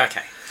you... Yeah,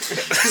 okay.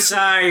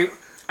 So,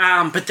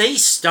 but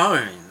these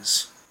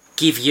stones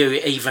give you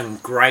even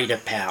greater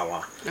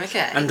power.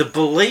 Okay. And the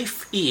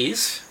belief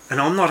is, and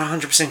I'm not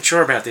 100%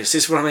 sure about this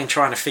is what I've been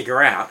trying to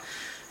figure out,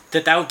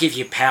 that they'll give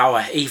you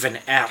power even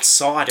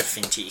outside of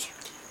Finty.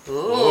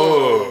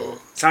 Ooh.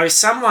 So if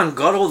someone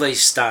got all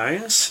these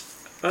stones,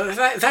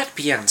 that'd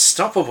be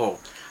unstoppable.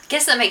 I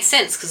guess that makes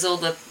sense because all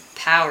the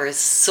power is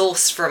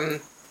sourced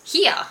from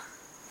here.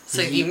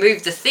 So if you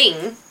move the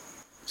thing,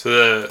 So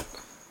the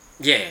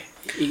Yeah.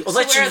 So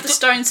where are the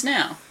stones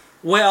now?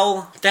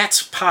 Well,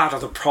 that's part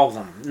of the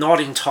problem. Not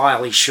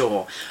entirely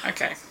sure.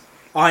 Okay.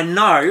 I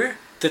know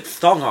that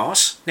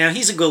Thongos, now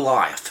he's a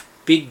Goliath,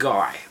 big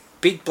guy,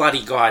 big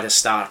bloody guy to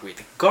start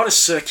with, got a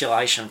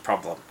circulation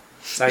problem.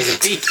 So he's a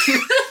big,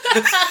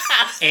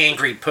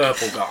 angry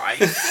purple guy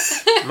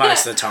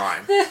most of the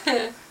time.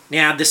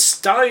 Now, the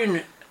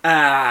stone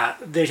that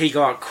he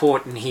got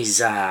caught in his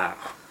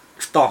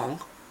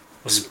thong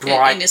was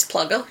bright. In his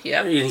plugger,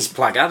 yeah. In his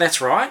plugger,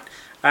 that's right.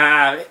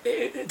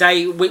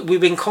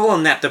 We've been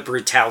calling that the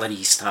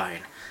brutality stone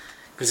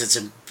because it's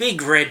a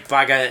big red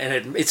bugger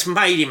and it's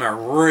made him a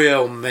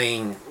real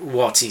mean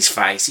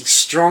what's-his-face. He's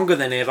stronger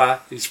than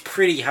ever. He's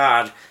pretty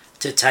hard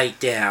to take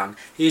down.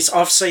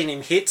 I've seen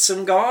him hit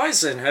some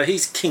guys and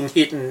he's king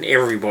hitting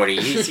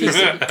everybody. He's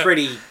a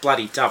pretty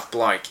bloody tough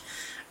bloke.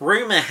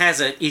 Rumour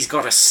has it he's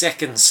got a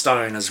second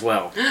stone as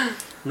well.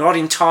 Not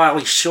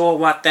entirely sure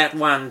what that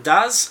one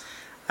does,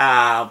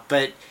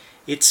 but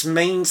it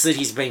means that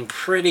he's been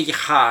pretty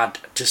hard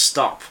to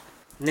stop.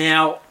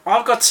 Now,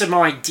 I've got some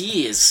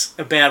ideas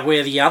about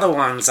where the other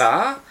ones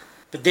are,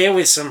 but they're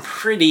with some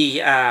pretty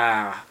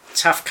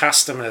tough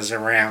customers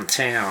around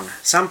town.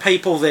 Some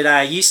people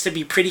that used to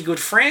be pretty good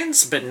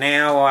friends, but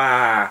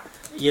now,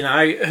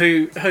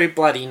 who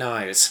bloody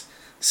knows?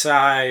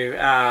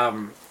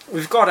 So,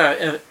 we've got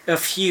a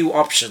few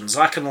options.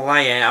 I can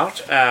lay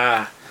out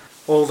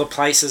all the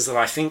places that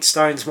I think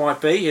stones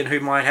might be and who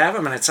might have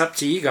them, and it's up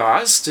to you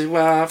guys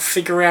to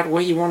figure out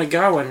where you want to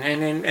go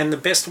and the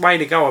best way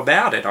to go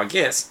about it, I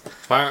guess.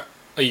 Why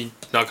are you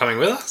not coming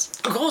with us?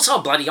 Of course,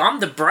 bloody, I'm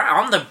the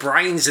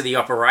brains of the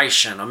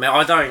operation. I mean,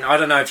 I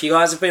don't know if you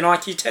guys have been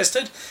IQ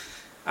tested.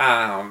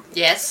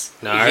 yes.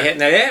 No.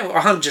 Yeah,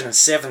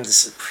 107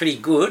 is pretty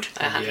good.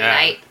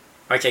 108.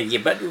 Okay, yeah,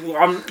 but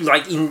I'm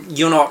like,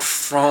 you're not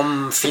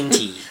from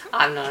Finty.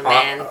 I'm not a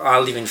man. I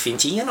live in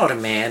Finty. You're not a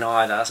man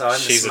either, so I'm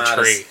She's the a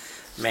smartest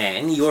tree.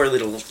 man. You're a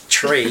little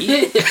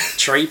tree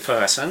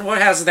person.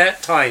 How's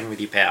that tie in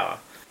with your power?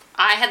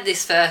 I had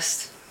this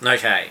first.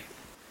 Okay.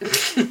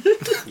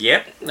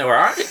 Yep,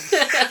 alright.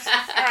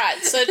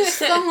 Alright, so does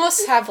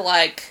Thongos have,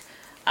 like,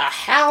 a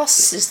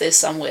house? Is there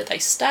somewhere they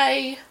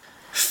stay?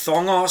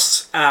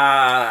 Thongos,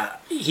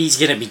 he's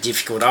going to be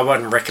difficult. I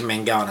wouldn't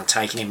recommend going and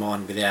taking him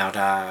on without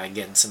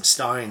getting some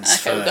stones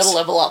Okay, we've first. got to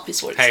level up,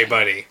 is what Hey, you're saying.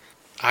 buddy,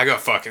 I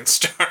got fucking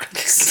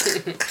stones.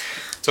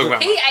 Talk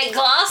about He ate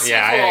glass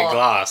yeah, before. I ate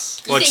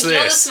glass. You Watch think you're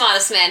the this.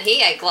 smartest man.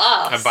 He ate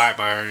glass. I bite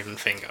my own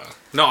finger.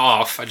 Not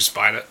off. I just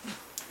bite it.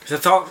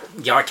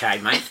 Yeah,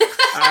 okay, mate.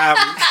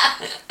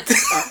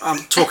 I'm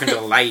talking to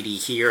a lady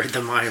here at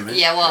the moment.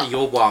 Yeah, what?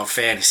 Your wild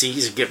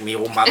fantasies are getting me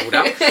all muddled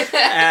up.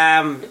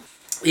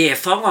 Yeah,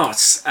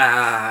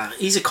 Thongos,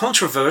 he's a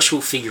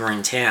controversial figure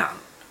in town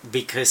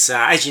because,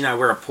 as you know,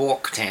 we're a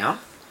pork town.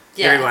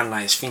 Yeah. Everyone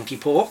knows Finty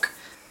pork.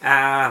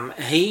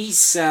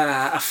 He's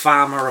a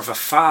farmer of a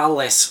far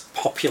less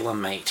popular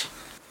meat.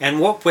 And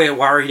what we're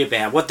worried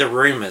about, what the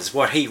rumours,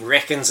 what he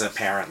reckons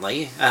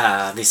apparently,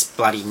 this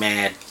bloody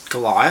mad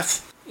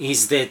Goliath,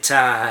 is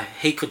that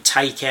he could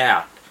take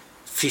out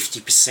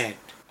 50%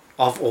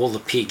 of all the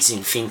pigs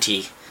in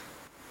Finty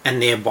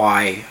and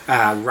thereby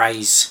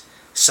raise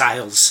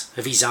sales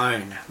of his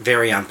own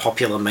very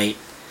unpopular meat.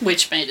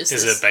 Which meat is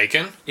Is this? it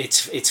bacon?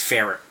 It's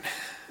ferret.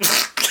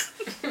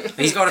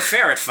 He's got a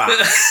ferret farm.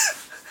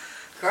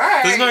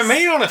 Gross. There's no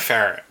meat on a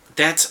ferret.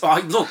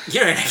 Look, you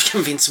don't have to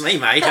convince me,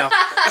 mate.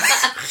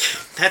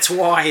 That's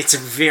why it's a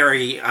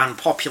very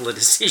unpopular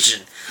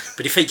decision.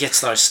 But if he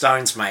gets those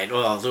stones, mate,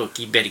 oh look,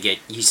 you better get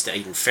used to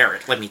eating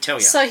ferret. Let me tell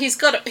you. So he's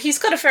got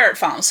a ferret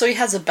farm, so he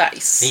has a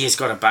base. He has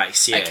got a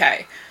base, yeah.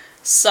 Okay,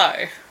 so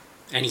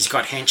And he's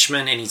got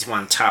henchmen, and he's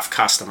one tough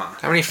customer.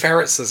 How many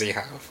ferrets does he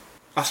have?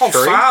 A whole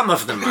 3? farm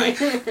of them, mate.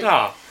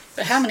 Oh.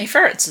 but how many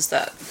ferrets is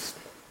that?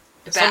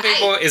 About Some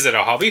people, 8. is it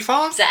a hobby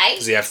farm? Is it 8?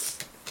 Does he have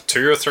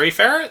 2 or 3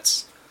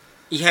 ferrets?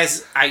 He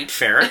has 8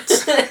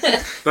 ferrets.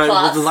 But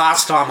Plus. the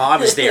last time I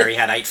was there, he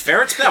had 8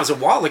 ferrets. But that was a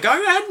while ago.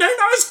 Who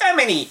knows how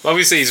many?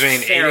 Obviously, he's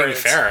been eating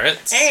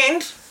ferrets.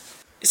 And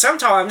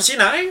sometimes,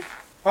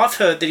 I've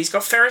heard that he's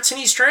got ferrets in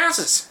his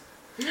trousers.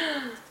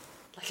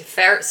 Like a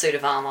ferret suit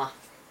of armour.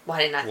 Why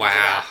didn't I think of Wow.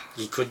 that?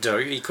 He could do.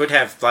 He could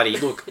have bloody...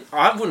 Look,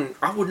 I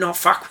would not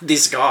fuck with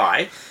this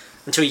guy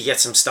until you get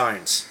some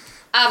stones.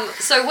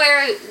 So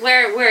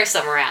where are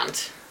some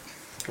around?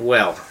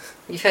 Well,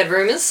 You've heard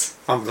rumours?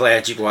 I'm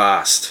glad you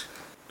asked.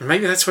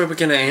 Maybe that's where we're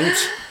going to end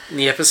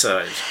the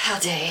episode. How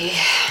dare you?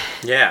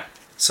 Yeah.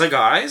 So,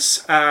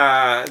 guys,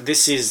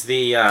 this is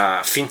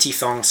the Finty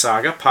Thong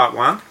Saga, part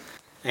 1.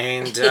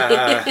 And,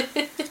 because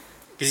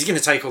he's going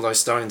to take all those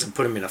stones and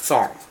put them in a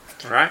thong,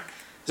 alright?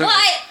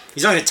 What?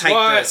 He's not going to take the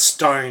What?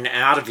 stone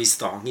out of his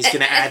thong. He's going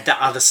to add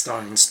the other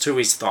stones to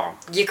his thong.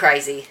 You're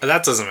crazy.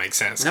 That doesn't make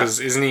sense, No. because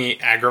isn't he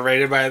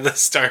aggravated by the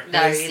stone?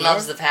 No, he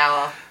loves the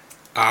power.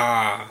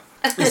 Ah.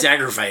 He's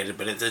aggravated,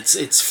 but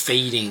it's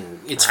feeding,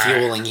 it's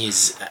fueling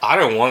his. I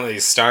don't want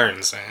these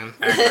stones, man.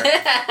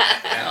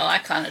 Well, I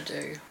kind of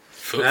do.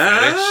 Foot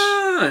fetish.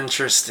 Ah,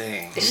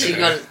 interesting. She's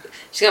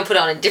gonna put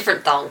on a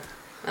different thong.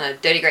 A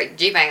dirty great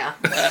G-banger.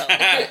 Well,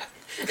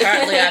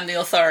 apparently I'm the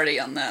authority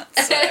on that.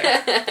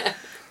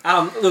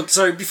 So. Look,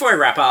 so before I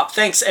wrap up,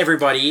 thanks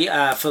everybody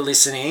for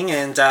listening,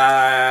 and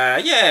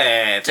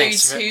thanks.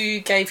 Dudes who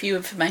gave you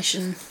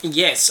information.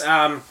 Yes.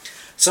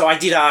 So I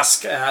did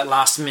ask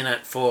last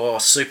minute for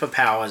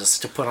superpowers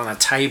to put on a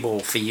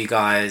table for you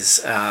guys.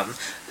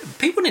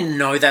 People didn't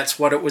know that's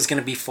what it was going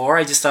to be for.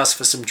 I just asked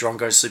for some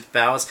Drongo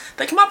superpowers.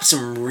 They come up with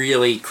some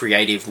really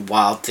creative,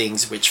 wild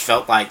things, which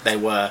felt like they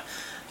were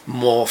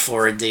more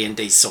for a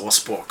D&D source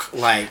book,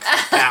 like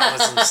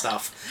powers and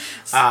stuff.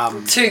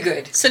 Too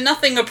good. So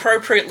nothing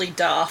appropriately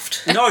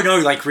daft. No,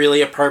 like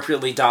really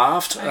appropriately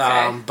daft.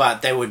 Okay.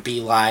 But they would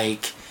be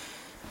like,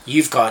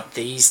 you've got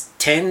these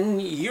 10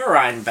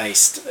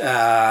 urine-based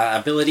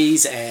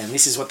abilities, and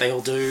this is what they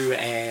all do.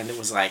 And it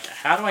was like,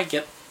 how do I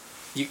get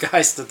you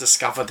guys to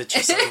discover that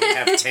you suddenly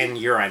have 10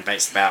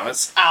 urine-based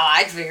powers? Oh,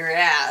 I'd figure it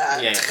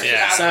out.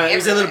 Yeah. So it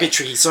was a little bit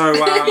tricky. So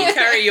You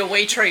carry your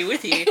wee tree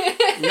with you.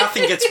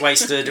 nothing gets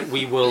wasted.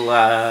 We will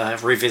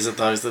revisit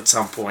those at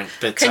some point.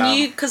 But Can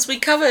you, because we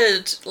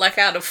covered, like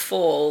out of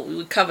 4,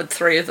 we covered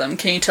 3 of them.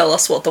 Can you tell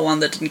us what the one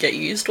that didn't get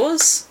used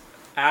was?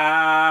 No,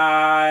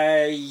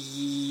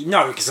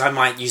 because I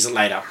might use it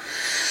later.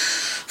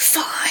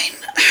 Fine.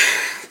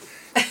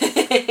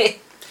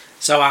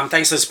 So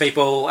thanks to those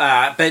people.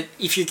 But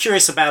if you're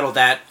curious about all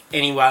that,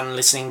 anyone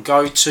listening,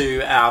 go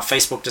to our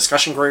Facebook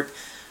discussion group,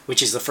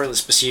 which is the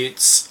Fruitless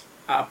Pursuits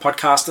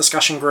podcast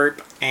discussion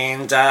group,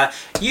 and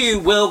you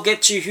will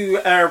get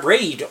to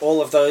read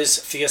all of those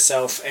for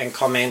yourself and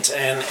comment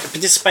and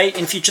participate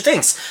in future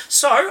things.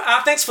 So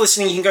thanks for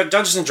listening. You can go to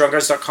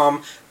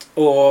dungeonsanddrongos.com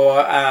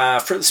or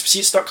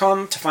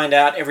fruitlesspursuits.com to find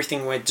out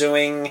everything we're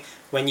doing,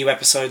 when new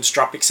episodes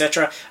drop,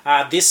 etc.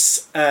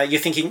 You're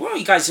thinking, well,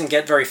 you guys didn't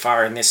get very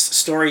far in this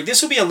story.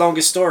 This will be a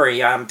longer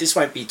story. This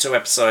won't be 2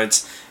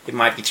 episodes. It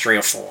might be 3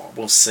 or 4.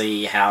 We'll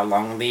see how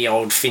long the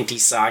old Finty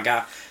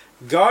saga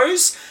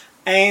goes.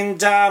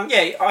 And,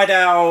 at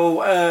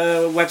our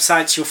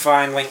websites, you'll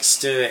find links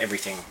to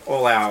everything,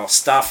 all our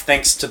stuff.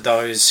 Thanks to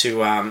those who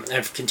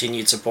have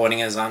continued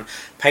supporting us on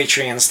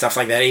Patreon and stuff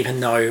like that,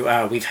 even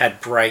though we've had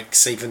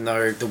breaks, even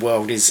though the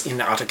world is in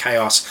utter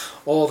chaos.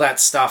 All that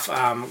stuff,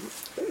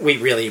 we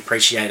really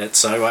appreciate it.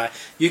 So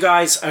you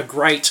guys are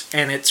great,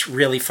 and it's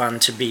really fun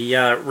to be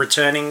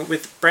returning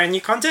with brand new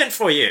content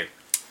for you.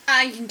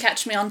 You can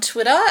catch me on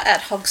Twitter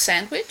at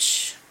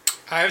hogsandwich.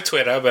 I have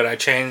Twitter, but I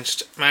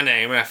changed my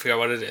name and I forgot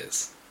what it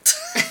is.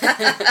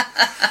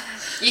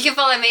 You can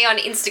follow me on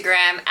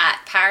Instagram at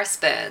Paris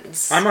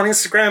Burns. I'm on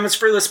Instagram as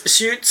Fruitless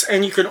Pursuits,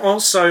 and you can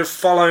also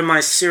follow my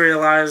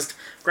serialized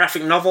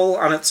graphic novel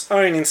on its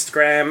own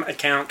Instagram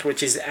account,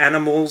 which is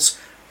Animals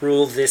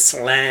Rule This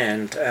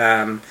Land.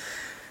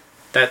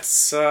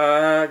 That's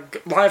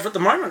live at the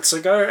moment,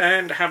 so go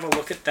and have a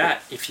look at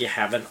that if you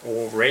haven't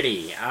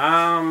already.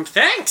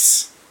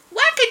 Thanks!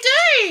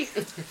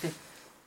 Wackadoo!